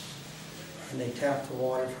canals, and they tapped the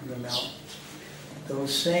water from the mountains.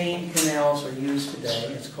 Those same canals are used today.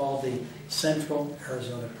 It's called the Central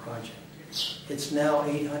Arizona Project. It's now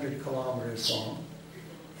 800 kilometers long,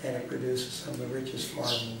 and it produces some of the richest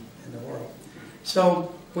farming in the world.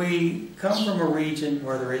 So we come from a region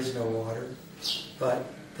where there is no water, but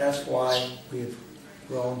that's why we've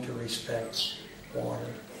grown to respect water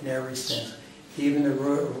in every sense. Even the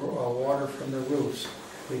water from the roofs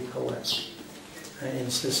we collect in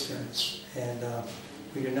cisterns. And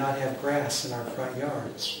we do not have grass in our front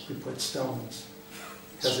yards. We put stones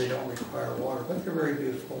because they don't require water, but they're very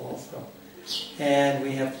beautiful also. And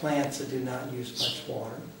we have plants that do not use much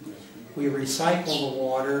water. We recycle the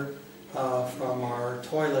water from our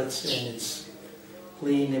toilets, and it's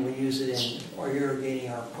clean, and we use it in irrigating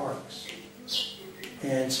our parks.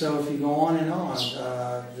 And so if you go on and on,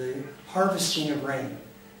 the harvesting of rain.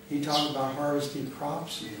 You talk about harvesting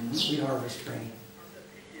crops, we harvest rain.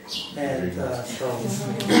 And so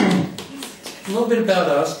a little bit about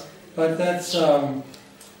us, but that's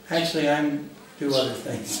actually I do other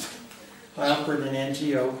things. I operate an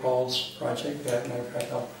NGO called Project PPEP. Matter of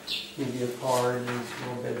fact, I'll give you a card and a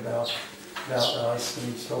little bit about us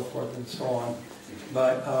and so forth and so on.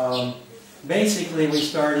 But basically, we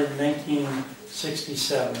started in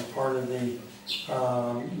 1967, part of the,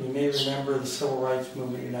 you may remember the Civil Rights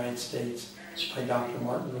Movement in the United States by Dr.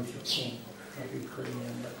 Martin Luther King. I don't know if you've heard of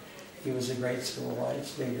him, but he was a great civil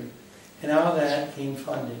rights leader. And out of that came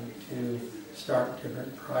funding to start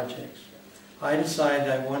different projects. I decided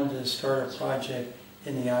I wanted to start a project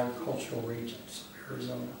in the agricultural regions of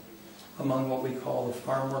Arizona, among what we call the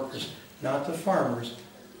farm workers. Not the farmers,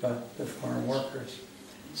 but the farm workers.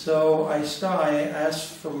 So I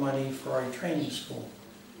asked for money for a training school.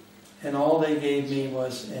 And all they gave me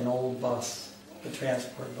was an old bus, the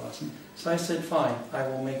transport bus. So I said, fine, I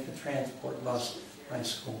will make the transport bus my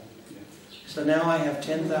school. So now I have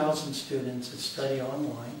 10,000 students that study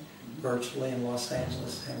online, virtually in Los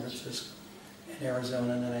Angeles, San Francisco, and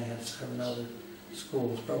Arizona, and then I have 7 other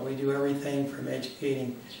schools. But we do everything from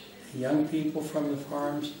educating the young people from the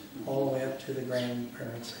farms all the way up to the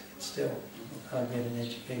grandparents that can still get an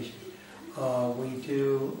education. We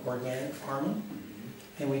do organic farming,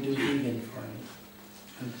 and we do vegan farming.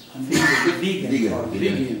 Vegan farming.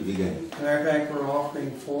 As a matter of fact, we're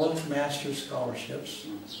offering 4 master's scholarships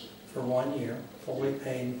for 1 year, fully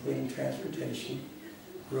paid, including transportation,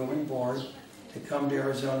 room and board, to come to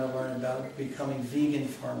Arizona and learn about becoming vegan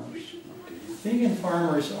farmers. Vegan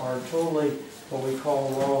farmers are totally what we call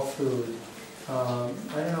raw food. I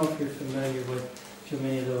don't know if you're familiar with too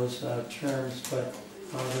many of those terms, but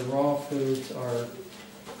the raw foods are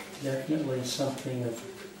definitely something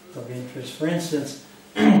of interest. For instance,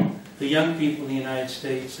 the young people in the United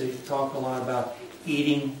States, they talk a lot about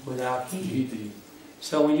eating without heat.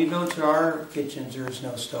 So when you go to our kitchens, there is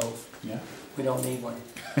no stove. Yeah. We don't need one.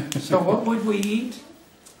 So what would we eat?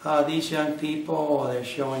 These young people, they're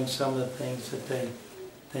showing some of the things that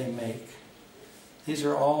they make. These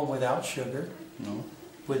are all without sugar,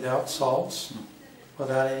 without salts,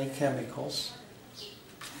 without any chemicals.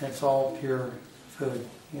 It's all pure food,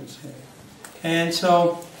 you can see. And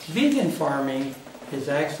so vegan farming is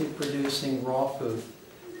actually producing raw food.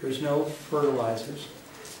 There's no fertilizers.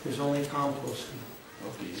 There's only composting.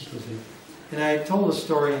 And I told a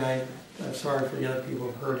story, and I'm sorry for the other people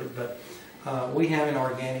who've heard it, but we have an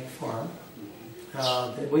organic farm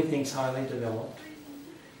that we think is highly developed.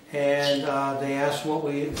 And they asked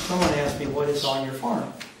someone asked me, what is on your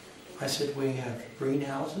farm? I said, we have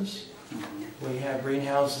greenhouses. We have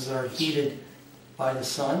greenhouses that are heated by the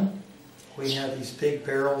sun. We have these big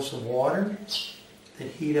barrels of water that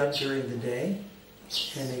heat up during the day.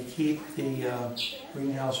 And they keep the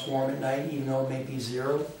greenhouse warm at night, even though it may be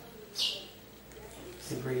 0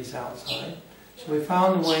 degrees outside. So we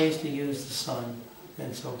found ways to use the sun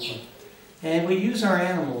and so forth. And we use our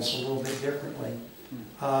animals a little bit differently.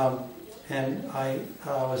 And I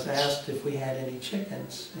was asked if we had any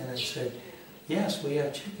chickens. And I said, yes, we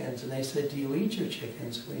have chickens. And they said, do you eat your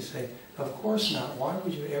chickens? And we say, of course not. Why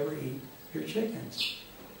would you ever eat your chickens?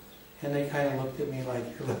 And they kind of looked at me like,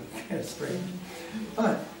 you're looking kind of strange.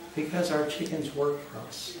 But because our chickens work for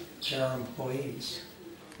us, they're our employees.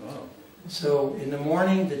 Wow. So in the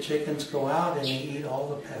morning, the chickens go out and they eat all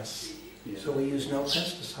the pests. Yeah. So we use no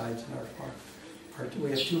pesticides in our farm. We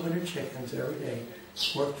have 200 chickens every day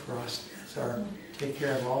work for us as our take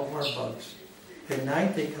care of all of our bugs. At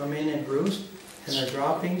night they come in and roost, and their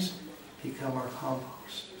droppings become our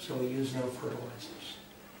compost. So we use no fertilizers.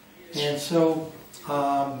 And so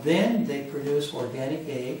then they produce organic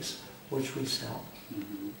eggs, which we sell.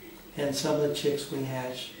 And some of the chicks we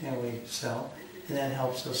hatch and we sell, and that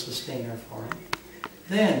helps us sustain our farm.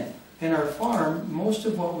 Then, in our farm, most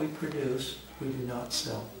of what we produce, we do not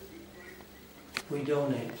sell. We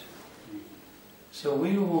donate. So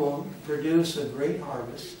we will produce a great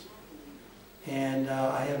harvest, and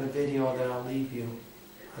I have a video that I'll leave you,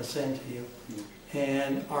 I'll send to you.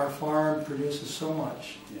 And our farm produces so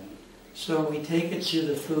much. So we take it to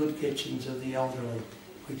the food kitchens of the elderly.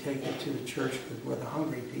 We take it to the church where the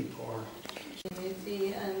hungry people are.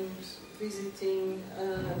 And visiting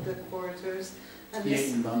the quarters and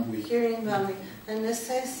here in Bamenda, and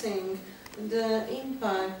assessing the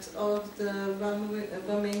impact of the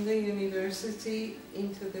Bamenda University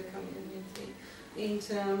into the community in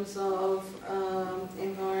terms of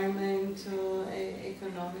environmental,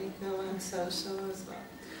 economical and social as well.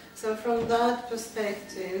 So from that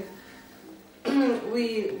perspective,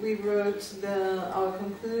 we wrote our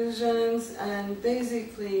conclusions, and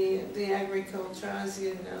basically the agriculture, as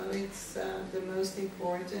you know, it's the most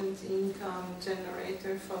important income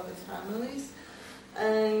generator for the families,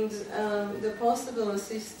 and the possible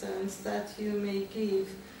assistance that you may give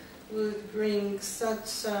would bring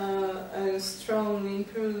such a strong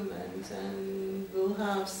improvement and will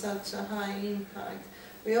have such a high impact.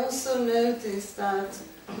 We also noticed that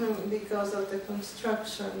because of the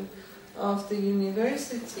construction of the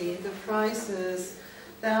university, the prices,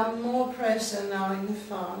 there are more pressure now in the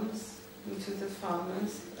farms, into the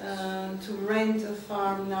farmers. To rent a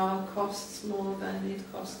farm now costs more than it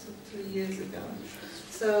costed 3 years ago.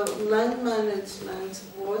 So land management,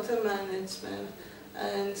 water management,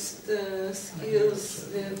 and the skills,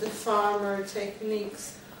 the farmer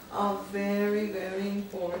techniques are very, very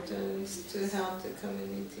important to help the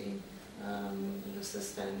community, the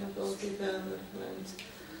sustainable development.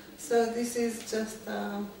 So this is just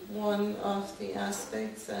one of the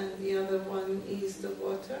aspects, and the other one is the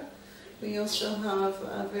water. We also have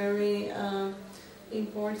a very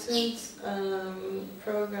important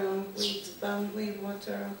program with Bamenda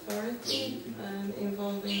Water Authority and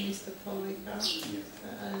involving Mr. Polycarp.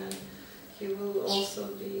 He will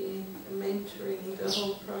also be mentoring the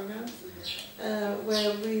whole program,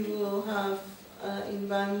 where we will have in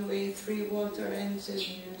Bamenda 3 water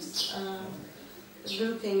engineers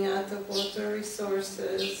looking at the water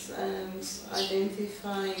resources and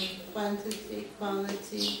identifying quantity,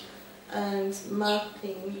 quality, and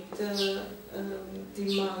mapping the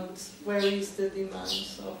demand. Where is the demand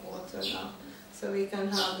of water now? So we can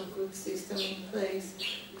have a good system in place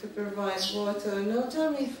to provide water, not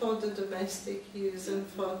only for the domestic use and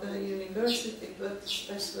for the university, but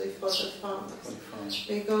especially for the farmers.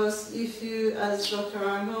 Because if you, as Dr.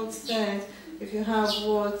 Arnold said, if you have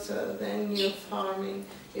water, then your farming,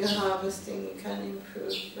 your harvesting can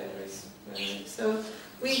improve very. So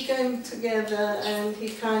we came together, and he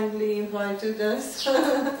kindly invited us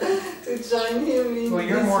to join him in well,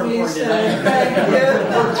 you're this more important mission. than I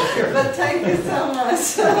am. But thank you so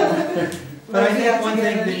much. But I think one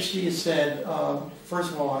thing that she said,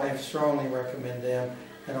 first of all, I strongly recommend them,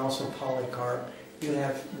 and also Polycarp. You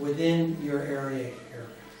have within your area here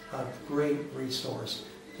a great resource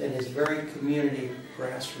that is very community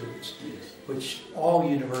grassroots, which all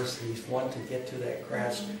universities want to get to that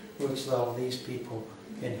grassroots level. These people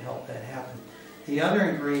can help that happen. The other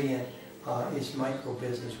ingredient is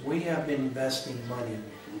micro-business. We have been investing money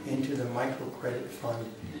into the microcredit fund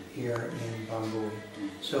here in Bamenda,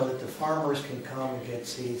 so that the farmers can come and get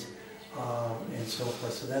seeds and so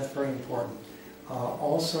forth. So that's very important.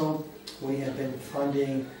 Also, we have been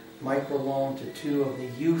funding microloan to 2 of the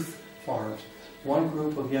youth farms. One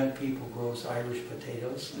group of young people grows Irish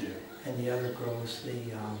potatoes, and the other grows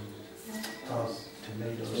the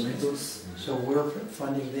tomatoes. So we're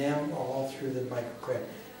funding them all through the microcredit.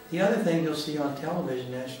 The other thing you'll see on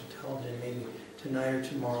television, national television, maybe tonight or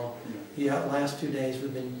tomorrow, the last 2 days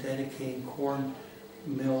we've been dedicating corn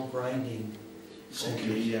mill grinding centers.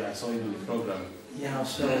 Okay, yeah, I saw it in the program. Yeah,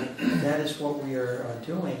 so that is what we are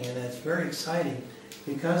doing, and it's very exciting.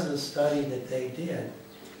 Because of the study that they did,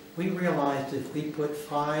 we realized if we put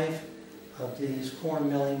 5 of these corn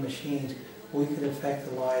milling machines, we could affect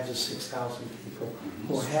the lives of 6,000 people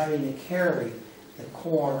who are having to carry the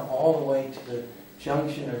corn all the way to the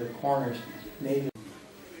junction or the corners. Maybe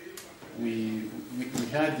we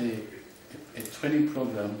had a training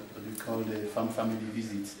program that we called the Farm Family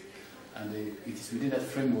Visit, And it is within that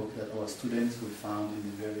framework that our students will found in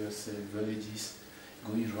the various villages,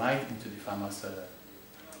 going right into the farmers'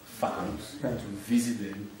 farms to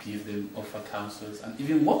visit them, give them, offer counsels, and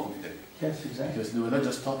even work with them. Yes, exactly. Because they were not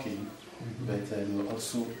just talking, but they were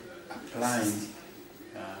also applying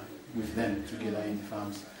with them together in the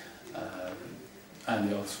farms. And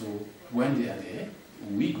they also, when they are there,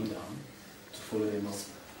 we go down to follow them up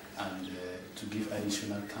and to give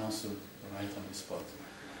additional counsel right on the spot.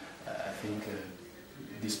 I think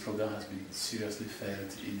this program has been seriously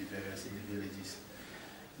felt in the villages.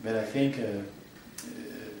 But I think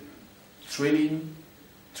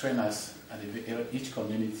trainers and each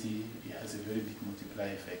community, it has a very big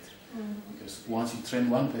multiplier effect. Because once you train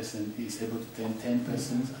one person, he is able to train 10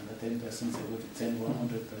 persons, and the 10 persons are able to train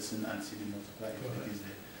 100 persons, and see the multiplier effect is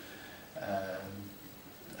there.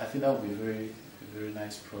 I think that would be a very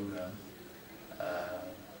nice program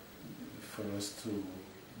for us to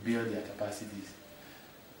build their capacities.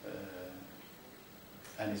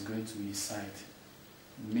 And it's going to incite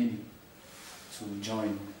many to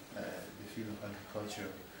join the field of agriculture,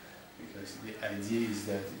 because the idea is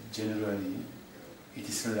that generally it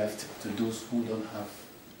is left to those who don't have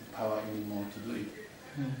the power anymore to do it.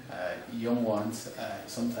 Young ones are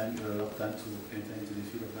sometimes reluctant to enter into the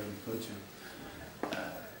field of agriculture.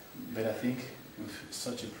 But I think with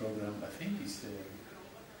such a program, I think it's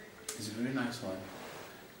a very nice one.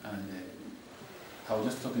 And I was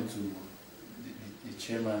just talking to the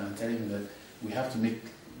chairman and telling him that we have to make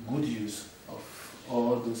good use of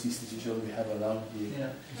all those institutions we have around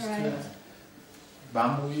here. Yeah. Right.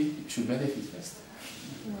 Bambui should benefit first.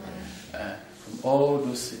 From all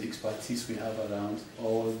those expertise we have around,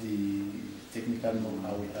 all the technical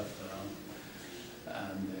know-how we have around.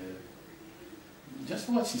 And just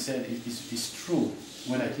what she said is true.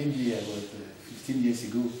 When I came here about 15 years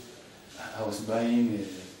ago, I was buying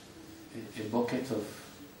a bucket of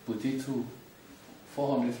potato,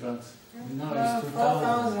 400 francs. Now it's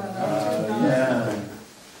 2,000.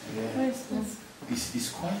 Yeah. It's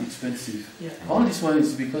quite expensive. Yeah. All this one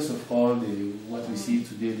is because of all what we see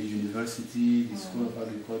today, the university, the School of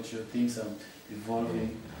Agriculture, things are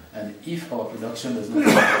evolving. And if our production does not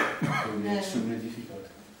it will be extremely difficult.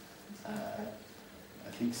 I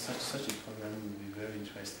think such a program will be very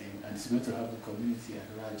interesting, and it's going to have the community at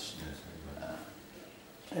large.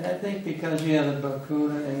 And I think because you have the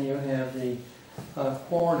Bakuna and you have the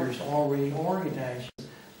quarters already organized,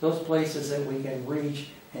 those places that we can reach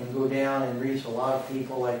and go down and reach a lot of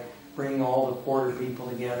people, like bring all the quarter people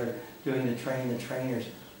together, doing the trainers,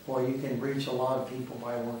 or you can reach a lot of people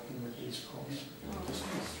by working with these folks.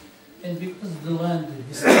 And because the land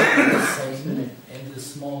is the same and the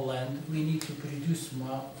small land, we need to produce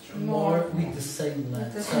more with the same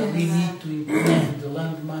land. So we need to implement the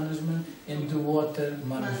land management and the water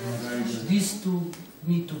management. These two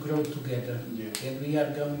need to grow together, and we are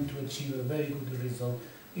going to achieve a very good result.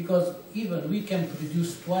 Because even we can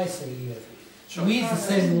produce twice a year. With the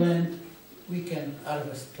same land, we can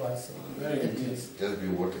harvest twice a year. Just be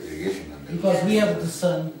water irrigation. Because we have the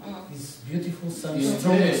sun, it's beautiful sun,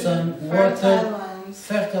 strong sun, water,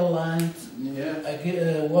 fertile land,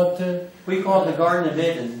 water. We call it the Garden of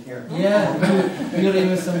Eden here. Yeah, you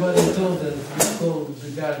remember somebody told us it's called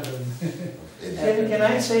the garden. David, can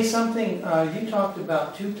I say something? You talked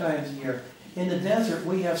about 2 times a year. In the desert,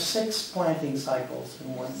 we have 6 planting cycles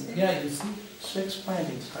in 1 year. Yeah, you see? 6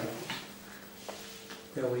 planting cycles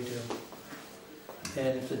that we do.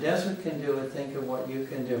 And if the desert can do it, think of what you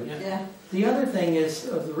can do. Yeah. The other thing is,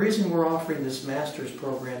 the reason we're offering this master's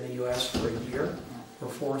program that you asked for a year for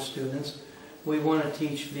 4 students, we want to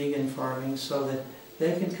teach vegan farming so that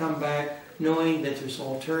they can come back knowing that there's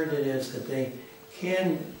alternatives, that they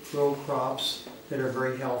can grow crops that are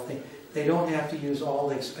very healthy. They don't have to use all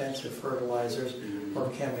the expensive fertilizers or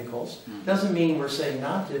chemicals. Doesn't mean we're saying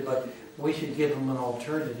not to, but we should give them an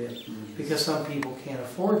alternative because some people can't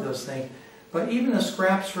afford those things. But even the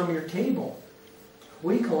scraps from your table,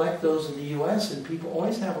 we collect those in the U.S. and people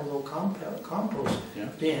always have a little compost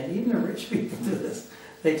bin. Even the rich people do this.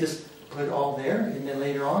 They just put it all there, and then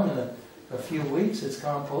later on in a few weeks it's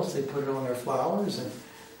compost. They put it on their flowers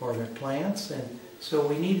or their plants. And so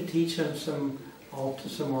we need to teach them some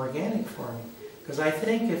organic farming. Because I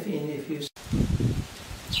think if you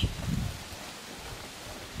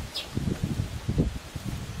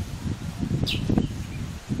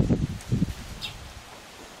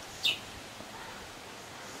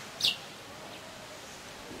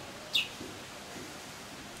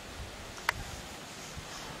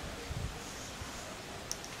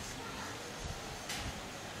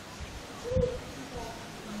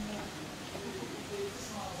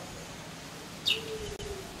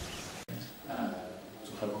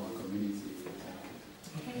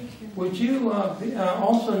Would you,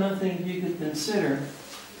 also another thing you could consider,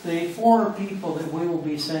 the 4 people that we will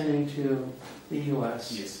be sending to the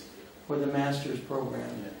U.S. Yes. for the master's program,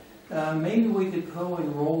 maybe we could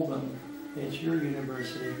co-enroll them at your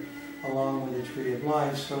university along with the Tree of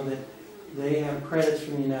Life so that they have credits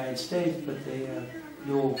from the United States, but they have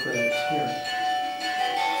dual credits here.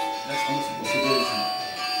 That's a possibility.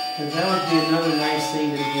 Because that would be another nice thing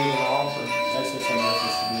to be able to offer. That's also another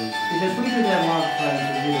possibility. Because we do that a lot of times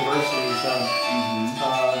with universities.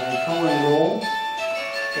 They co-enroll,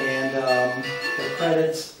 and the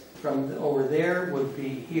credits from over there would be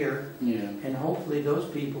here. Yeah. And hopefully those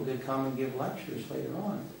people could come and give lectures later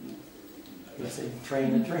on. If they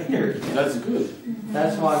train the trainers. That's good.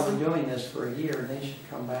 That's why we're doing this for a year. They should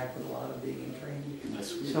come back with a lot of vegan training.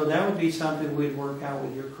 That's good. So that would be something we'd work out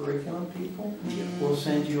with your curriculum people. Yeah. We'll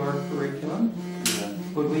send you our curriculum. Yeah.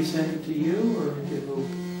 Would we send it to you or to who?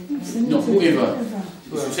 No, whoever.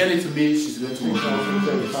 If you send it to me, she's going to work on it.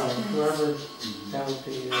 Whoever, that would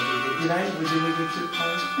be good. Would you leave it your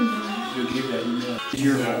card? You give that email.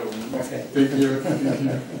 Okay. Thank you.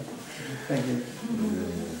 Thank you.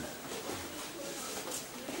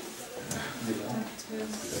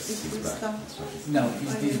 No,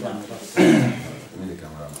 it's this one.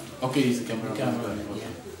 Okay, it's the camera.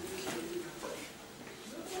 Okay.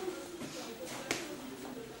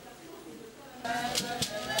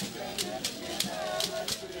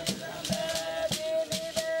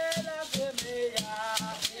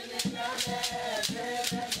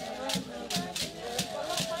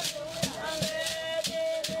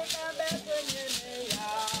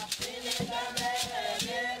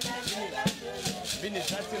 Finish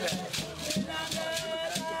that.